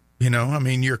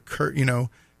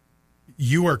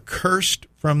 You are cursed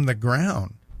from the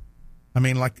ground.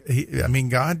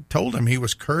 God told him he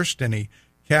was cursed and he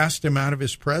cast him out of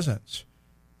his presence.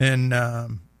 And,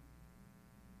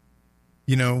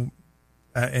 even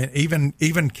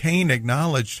Cain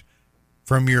acknowledged,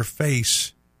 from your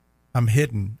face, I'm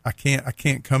hidden. I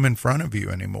can't come in front of you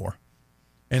anymore.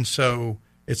 And so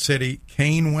it said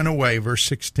Cain went away, verse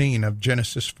 16 of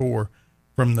Genesis 4,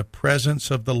 from the presence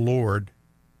of the Lord.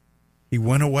 He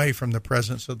went away from the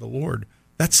presence of the Lord.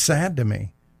 That's sad to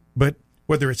me. But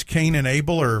whether it's Cain and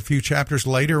Abel or a few chapters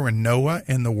later when Noah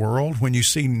and the world, when you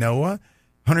see Noah,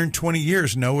 120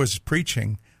 years Noah's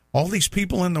preaching. All these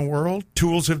people in the world,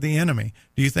 tools of the enemy.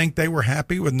 Do you think they were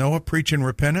happy with Noah preaching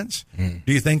repentance?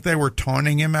 Do you think they were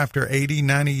taunting him after 80,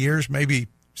 90 years, maybe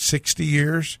 60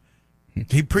 years?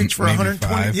 He preached for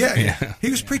 120. Yeah. He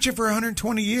was preaching for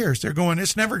 120 years. They're going,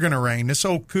 it's never going to rain. This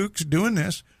old kook's doing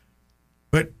this.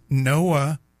 But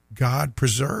Noah, God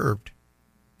preserved.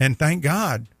 And thank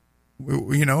God,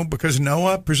 because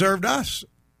Noah preserved us.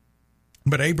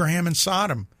 But Abraham and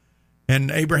Sodom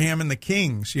and Abraham and the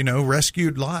kings,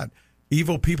 rescued Lot.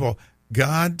 Evil people.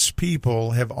 God's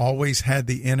people have always had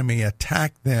the enemy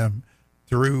attack them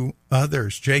through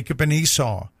others. Jacob and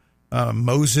Esau.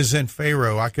 Moses and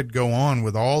Pharaoh. I could go on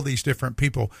with all these different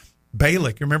people.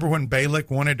 Balak. Remember when Balak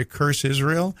wanted to curse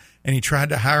Israel and he tried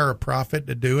to hire a prophet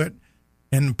to do it?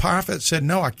 And the prophet said,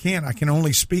 no, I can't. I can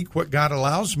only speak what God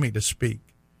allows me to speak.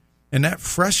 And that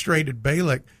frustrated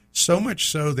Balak so much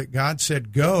so that God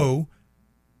said, go.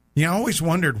 I always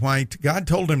wondered why God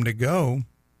told him to go.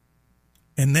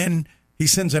 And then he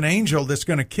sends an angel that's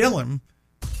going to kill him.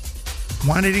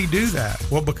 Why did he do that?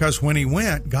 Well, because when he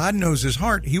went, God knows his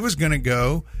heart. He was going to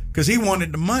go because he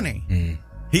wanted the money.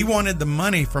 He wanted the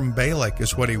money from Balak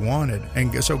is what he wanted.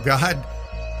 And so God,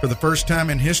 for the first time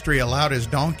in history, allowed his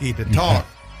donkey to talk.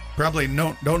 Probably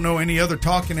don't know any other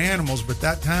talking animals, but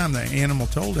that time the animal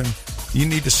told him, you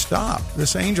need to stop.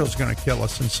 This angel's going to kill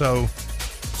us. And so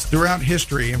it's throughout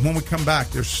history. And when we come back,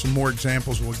 there's some more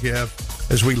examples we'll give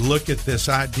as we look at this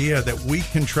idea that we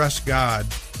can trust God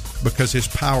because his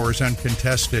power is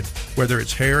uncontested, whether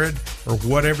it's Herod, or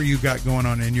whatever you got going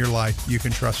on in your life, you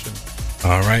can trust him.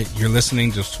 All right, you're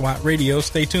listening to SWAT Radio.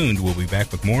 Stay tuned. We'll be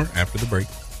back with more after the break.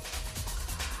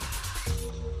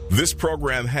 This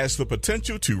program has the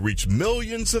potential to reach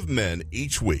millions of men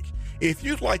each week. If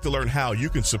you'd like to learn how you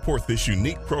can support this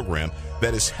unique program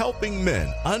that is helping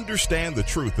men understand the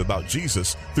truth about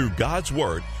Jesus through God's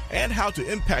Word and how to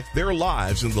impact their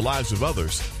lives and the lives of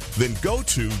others, then go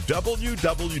to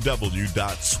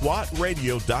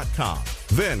www.swatradio.com.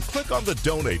 Then click on the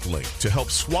donate link to help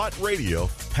SWAT Radio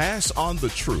pass on the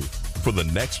truth for the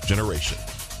next generation.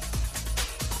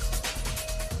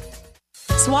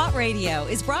 SWAT Radio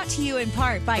is brought to you in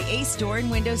part by Ace Door and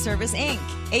Window Service, Inc.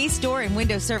 Ace Door and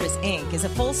Window Service, Inc. is a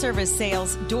full-service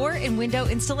sales door and window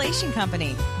installation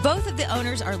company. Both of the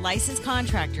owners are licensed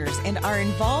contractors and are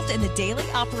involved in the daily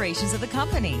operations of the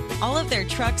company. All of their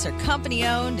trucks are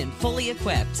company-owned and fully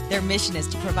equipped. Their mission is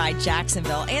to provide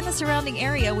Jacksonville and the surrounding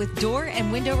area with door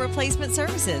and window replacement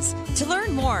services. To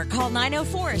learn more, call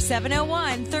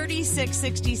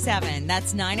 904-701-3667.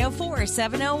 That's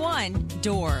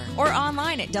 904-701-DOOR. Or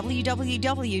online at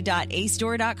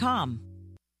www.acedoor.com.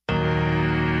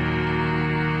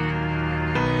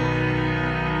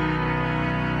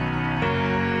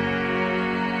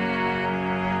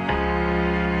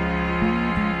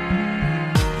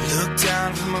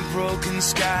 Down from a broken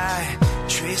sky,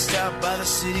 traced out by the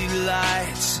city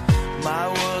lights. My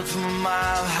world from a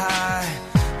mile high,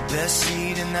 best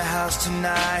seat in the house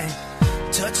tonight.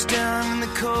 Touchdown in the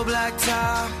cold black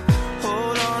top,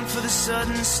 hold on for the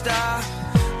sudden stop.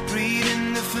 Breathe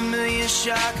in the familiar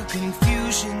shock of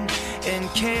confusion and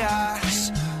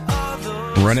chaos.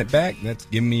 Run It Back, that's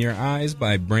Give Me Your Eyes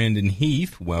by Brandon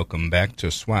Heath. Welcome back to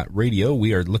SWAT Radio.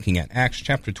 We are looking at Acts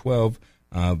chapter 12,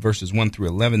 verses 1 through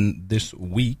 11 this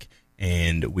week,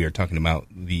 and we are talking about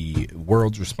the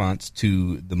world's response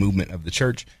to the movement of the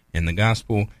church and the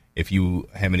gospel. If you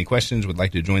have any questions, would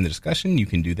like to join the discussion, you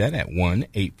can do that at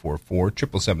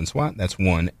 1-844-777-SWAT. That's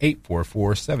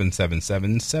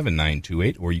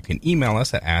 1-844-777-7928, or you can email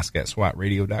us at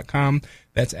ask@swatradio.com.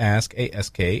 That's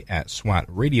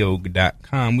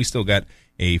ask@swatradio.com. We still got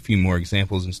a few more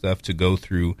examples and stuff to go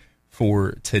through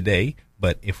for today,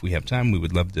 but if we have time, we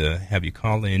would love to have you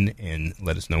call in and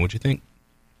let us know what you think.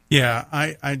 Yeah,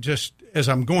 I just, as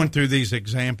I'm going through these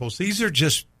examples, these are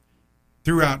just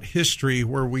throughout history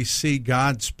where we see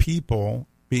God's people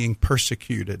being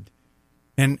persecuted.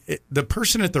 And the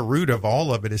person at the root of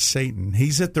all of it is Satan.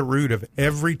 He's at the root of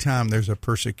every time there's a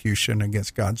persecution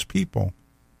against God's people.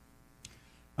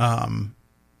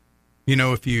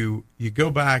 If you go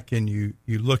back and you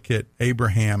look at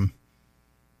Abraham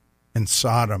and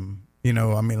Sodom,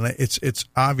 it's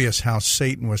obvious how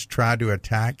Satan was trying to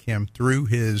attack him through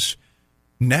his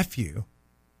nephew.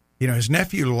 His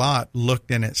nephew Lot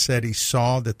looked and it said he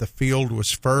saw that the field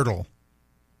was fertile.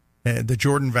 The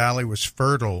Jordan Valley was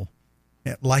fertile,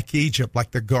 like Egypt, like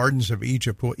the gardens of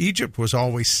Egypt. Well, Egypt was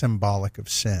always symbolic of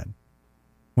sin.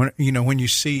 When you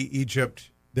see Egypt,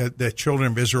 the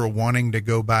children of Israel wanting to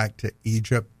go back to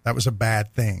Egypt, that was a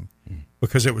bad thing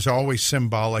because it was always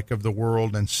symbolic of the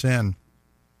world and sin.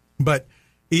 But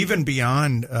even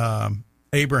beyond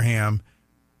Abraham,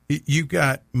 you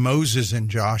got Moses and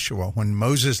Joshua. When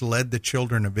Moses led the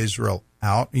children of Israel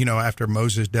out, after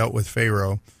Moses dealt with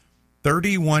Pharaoh,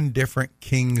 31 different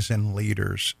kings and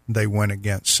leaders they went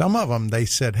against. Some of them, they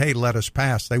said, hey, let us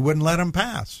pass. They wouldn't let them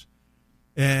pass.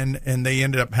 And they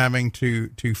ended up having to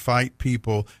fight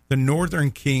people. The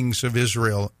northern kings of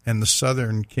Israel and the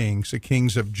southern kings, the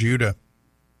kings of Judah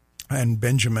and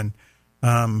Benjamin,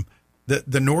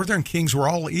 the northern kings were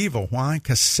all evil. Why?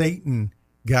 Because Satan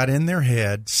got in their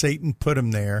head. Satan put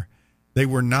them there. They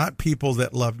were not people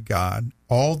that loved God.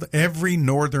 Every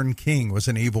northern king was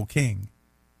an evil king.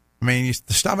 I mean, you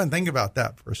stop and think about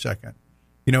that for a second.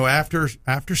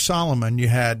 After Solomon, you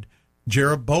had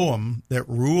Jeroboam that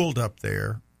ruled up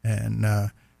there, and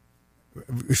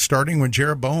starting with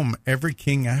Jeroboam, every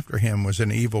king after him was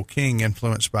an evil king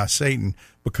influenced by Satan,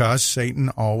 because Satan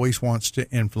always wants to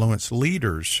influence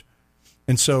leaders.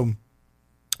 And so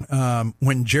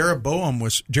when Jeroboam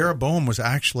was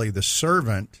actually the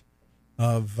servant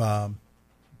of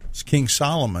King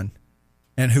Solomon,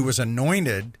 and who was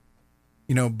anointed,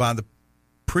 by the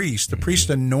priest. The priest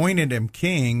anointed him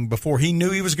king before he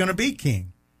knew he was going to be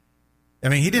king. I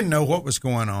mean, he didn't know what was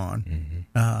going on.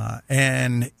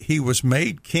 And he was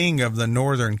made king of the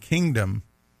northern kingdom.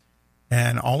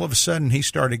 And all of a sudden, he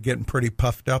started getting pretty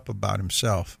puffed up about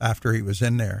himself after he was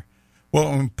in there.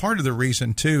 Well, and part of the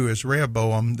reason, too, is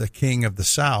Rehoboam, the king of the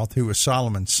south, who was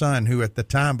Solomon's son, who at the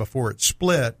time before it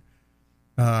split,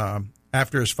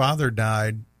 after his father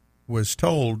died, was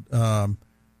told,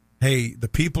 hey, the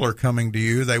people are coming to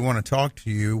you. They want to talk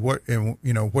to you. What are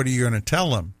you going to tell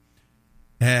them?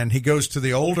 And he goes to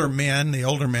the older men. The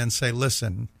older men say,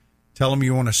 listen, tell them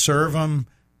you want to serve them,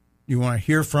 you want to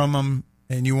hear from them,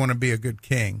 and you want to be a good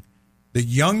king. The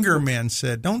younger men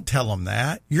said, don't tell them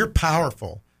that. You're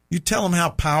powerful. You tell them how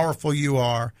powerful you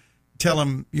are. Tell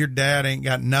them your dad ain't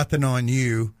got nothing on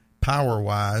you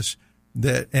power-wise.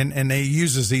 And he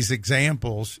uses these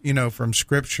examples, from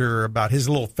Scripture about his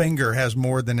little finger has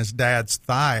more than his dad's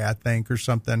thigh, I think, or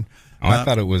something. Oh, I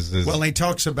thought it was his... Well, he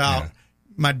talks about... Yeah.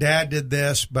 My dad did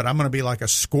this, but I'm going to be like a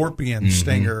scorpion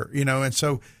stinger, and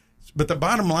so, but the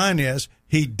bottom line is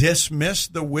he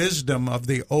dismissed the wisdom of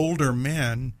the older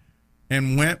men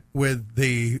and went with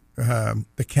the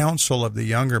counsel of the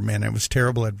younger men. It was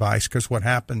terrible advice, because what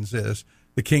happens is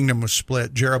the kingdom was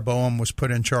split. Jeroboam was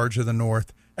put in charge of the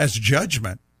north as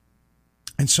judgment.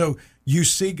 And so you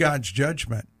see God's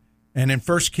judgment. And in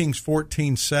 1 Kings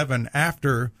 14:7,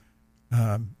 after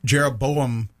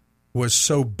Jeroboam was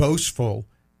so boastful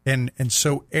and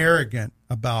so arrogant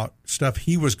about stuff,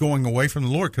 he was going away from the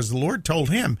Lord, because the Lord told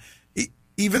him,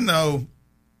 even though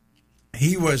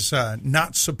he was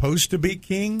not supposed to be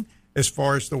king as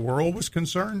far as the world was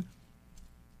concerned,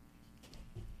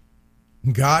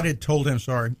 God had told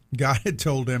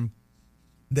him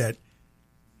that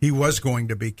he was going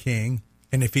to be king,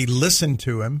 and if he listened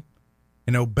to him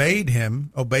and obeyed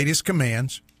his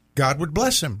commands, God would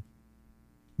bless him.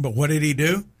 But what did he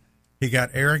do? He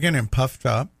got arrogant and puffed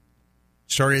up,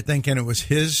 started thinking it was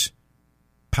his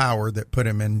power that put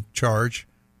him in charge.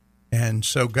 And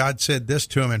so God said this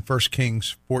to him in 1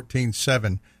 Kings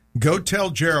 14:7, go tell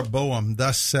Jeroboam,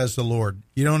 thus says the Lord.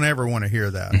 You don't ever want to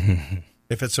hear that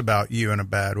if it's about you in a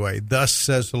bad way. Thus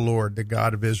says the Lord, the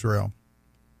God of Israel,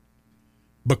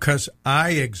 because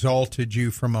I exalted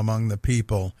you from among the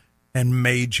people and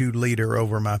made you leader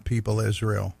over my people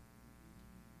Israel.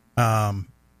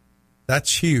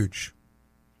 That's huge.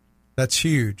 That's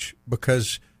huge,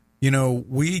 because,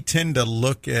 we tend to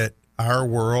look at our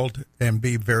world and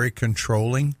be very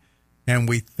controlling. And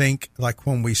we think, like,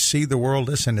 when we see the world,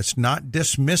 listen, it's not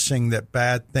dismissing that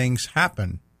bad things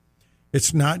happen.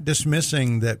 It's not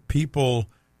dismissing that people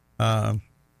and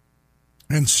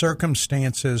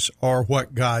circumstances are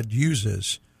what God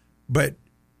uses. But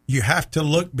you have to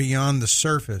look beyond the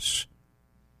surface.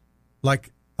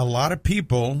 Like, a lot of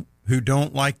people who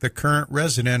don't like the current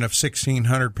resident of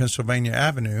 1600 Pennsylvania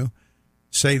Avenue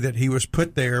say that he was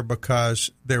put there because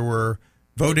there were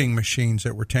voting machines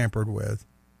that were tampered with.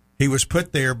 He was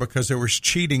put there because there was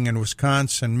cheating in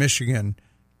Wisconsin, Michigan,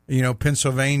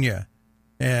 Pennsylvania,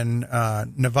 and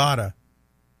Nevada,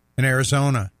 and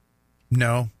Arizona.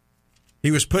 No, he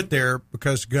was put there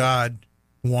because God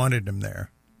wanted him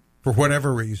there for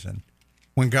whatever reason.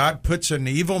 When God puts an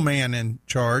evil man in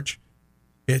charge,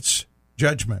 it's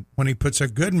judgment. When he puts a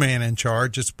good man in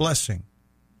charge, it's blessing.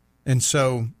 And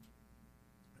so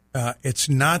it's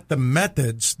not the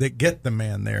methods that get the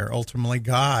man there. Ultimately,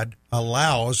 God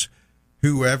allows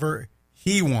whoever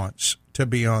he wants to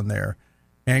be on there.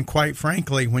 And quite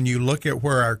frankly, when you look at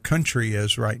where our country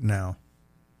is right now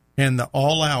and the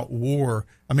all-out war,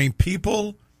 I mean,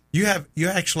 people, you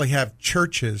actually have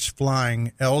churches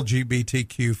flying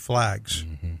LGBTQ flags.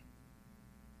 Mm-hmm.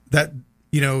 That,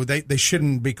 they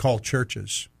shouldn't be called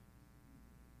churches.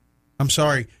 I'm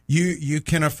sorry. You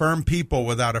can affirm people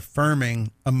without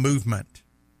affirming a movement.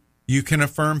 You can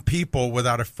affirm people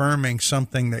without affirming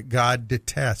something that God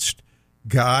detests.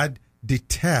 God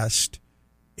detests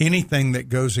anything that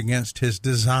goes against his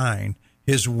design,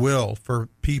 his will for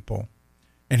people.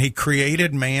 And he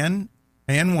created man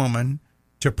and woman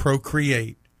to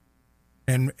procreate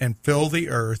and fill the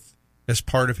earth as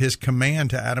part of his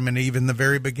command to Adam and Eve in the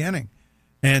very beginning.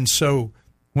 And so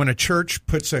when a church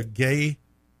puts a gay,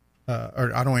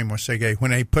 or I don't even want to say gay, when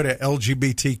they put an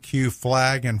LGBTQ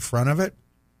flag in front of it,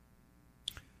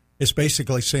 it's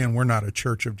basically saying we're not a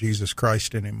church of Jesus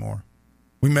Christ anymore.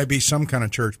 We may be some kind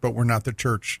of church, but we're not the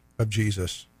church of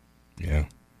Jesus. Yeah.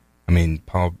 I mean,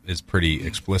 Paul is pretty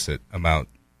explicit about,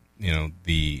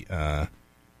 the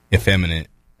effeminate,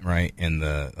 right, and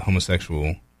the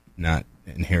homosexual not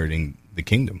inheriting the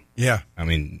kingdom. Yeah. I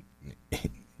mean,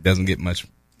 doesn't get much,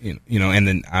 and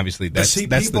then obviously that's the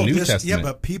New Testament. Yeah,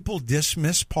 but people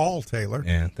dismiss Paul, Taylor.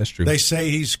 Yeah, that's true. They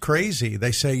say he's crazy.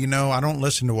 They say, I don't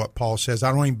listen to what Paul says.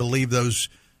 I don't even believe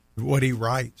what he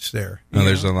writes there. No,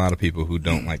 there's a lot of people who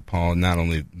don't like Paul. Not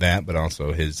only that, but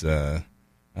also his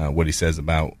what he says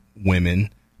about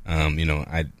women.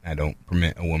 I don't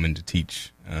permit a woman to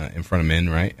teach in front of men,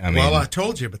 right? I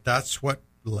told you, but that's what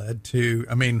led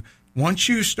to. Once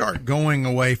you start going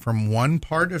away from one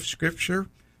part of Scripture,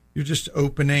 you're just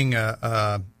opening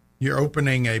a you're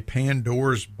opening a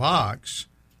Pandora's box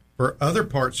for other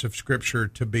parts of Scripture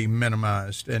to be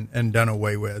minimized and done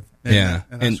away with.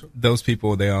 And those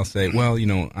people, they all say, well,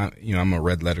 I'm a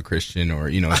red letter Christian, or,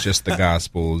 it's just the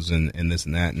Gospels and this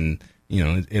and that. And,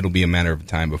 it'll be a matter of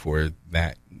time before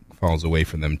that falls away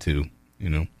for them too,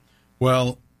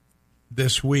 Well,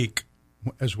 this week,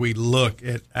 as we look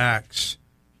at Acts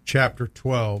chapter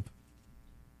 12,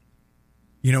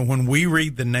 when we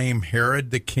read the name Herod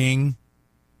the king,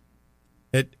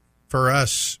 for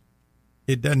us,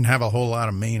 it doesn't have a whole lot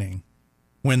of meaning.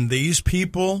 When these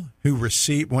people who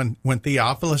when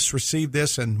Theophilus received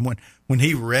this, and when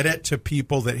he read it to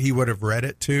people that he would have read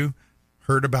it to,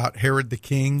 heard about Herod the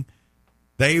king,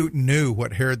 they knew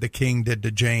what Herod the king did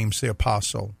to James the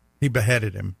apostle. He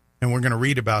beheaded him, and we're going to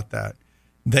read about that.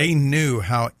 They knew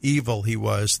how evil he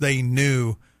was. They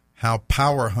knew how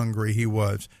power hungry he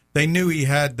was. They knew he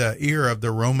had the ear of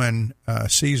the Roman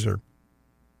Caesar.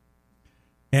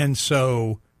 And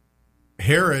so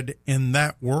Herod in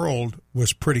that world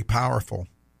was pretty powerful,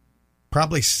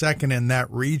 probably second in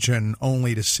that region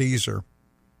only to Caesar,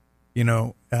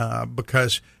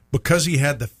 because he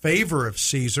had the favor of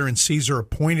Caesar and Caesar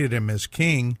appointed him as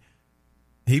king.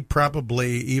 He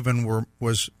probably even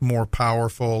was more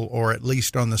powerful, or at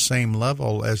least on the same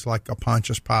level as like a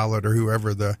Pontius Pilate or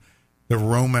whoever the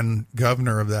Roman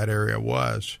governor of that area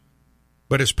was.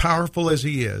 But as powerful as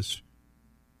he is,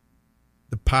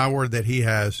 the power that he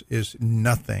has is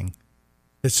nothing.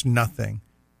 It's nothing.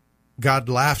 God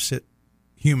laughs at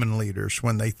human leaders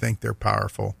when they think they're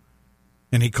powerful.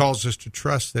 And he calls us to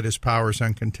trust that his power is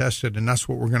uncontested. And that's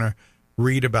what we're going to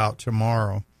read about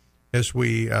tomorrow as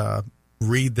we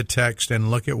read the text and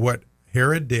look at what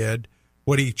Herod did,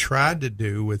 what he tried to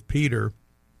do with Peter,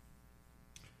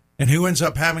 and who ends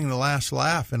up having the last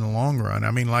laugh in the long run.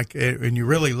 I mean, when you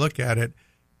really look at it,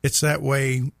 it's that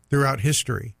way throughout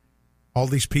history. All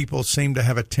these people seem to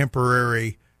have a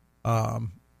temporary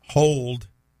hold.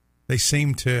 They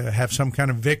seem to have some kind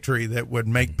of victory that would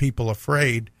make people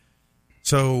afraid.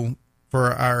 So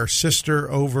for our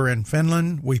sister over in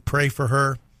Finland, we pray for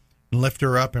her and lift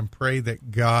her up and pray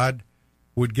that God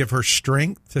would give her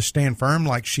strength to stand firm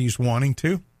like she's wanting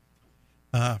to.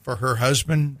 For her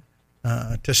husband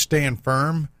to stand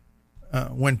firm.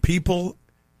 When people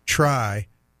try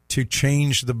to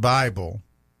change the Bible,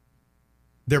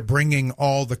 they're bringing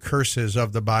all the curses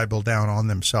of the Bible down on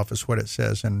themselves, is what it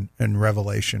says in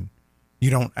Revelation. You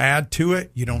don't add to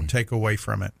it, you don't take away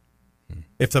from it.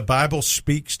 If the Bible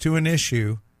speaks to an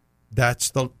issue,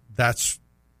 that's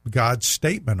God's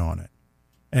statement on it.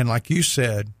 And like you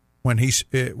said, when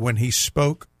he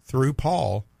spoke through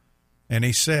Paul, and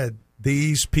he said,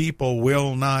 these people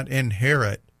will not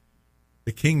inherit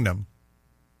the kingdom.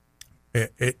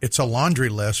 It's a laundry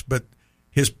list, but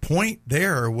his point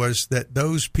there was that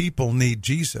those people need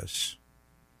Jesus.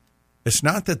 It's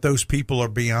not that those people are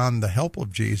beyond the help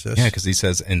of Jesus. Yeah, because he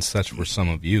says, and such were some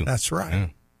of you. That's right.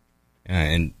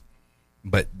 Yeah,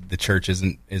 but the church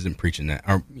isn't preaching that.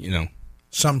 Or,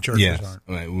 some churches aren't.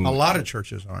 Right. A lot of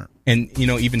churches aren't. And,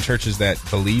 even churches that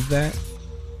believe that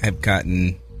have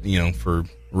gotten, for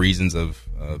reasons of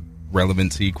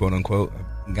relevancy, quote unquote,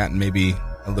 gotten maybe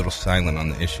a little silent on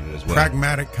the issue as well.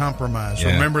 Pragmatic compromise.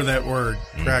 Yeah. Remember that word,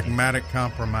 pragmatic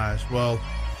compromise. Well,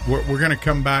 we're going to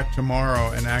come back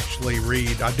tomorrow and actually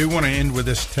read. I do want to end with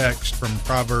this text from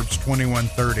Proverbs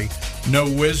 21:30.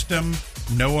 No wisdom,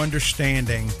 no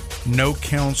understanding, no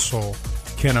counsel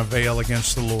can avail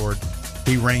against the Lord.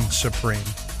 He reigns supreme.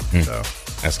 So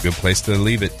that's a good place to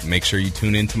leave it. Make sure you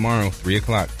tune in tomorrow, 3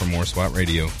 o'clock, for more SWAT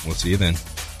Radio. We'll see you then.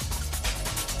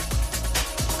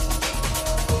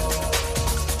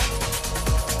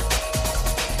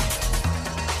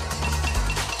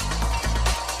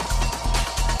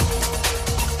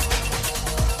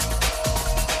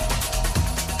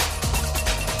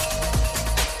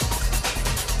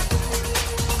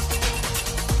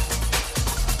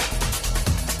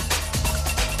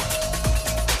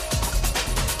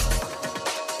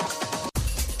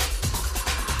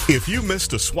 If you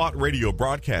missed a SWAT radio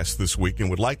broadcast this week and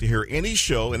would like to hear any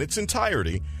show in its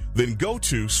entirety, then go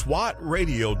to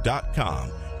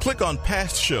SWATradio.com. Click on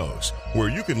past shows where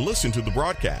you can listen to the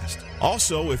broadcast.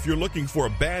 Also, if you're looking for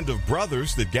a band of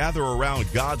brothers that gather around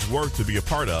God's Word to be a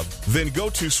part of, then go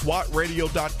to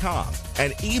SWATradio.com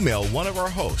and email one of our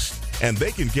hosts, and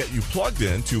they can get you plugged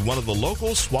in to one of the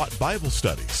local SWAT Bible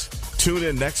studies. Tune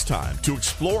in next time to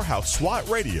explore how SWAT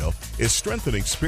Radio is strengthening spiritual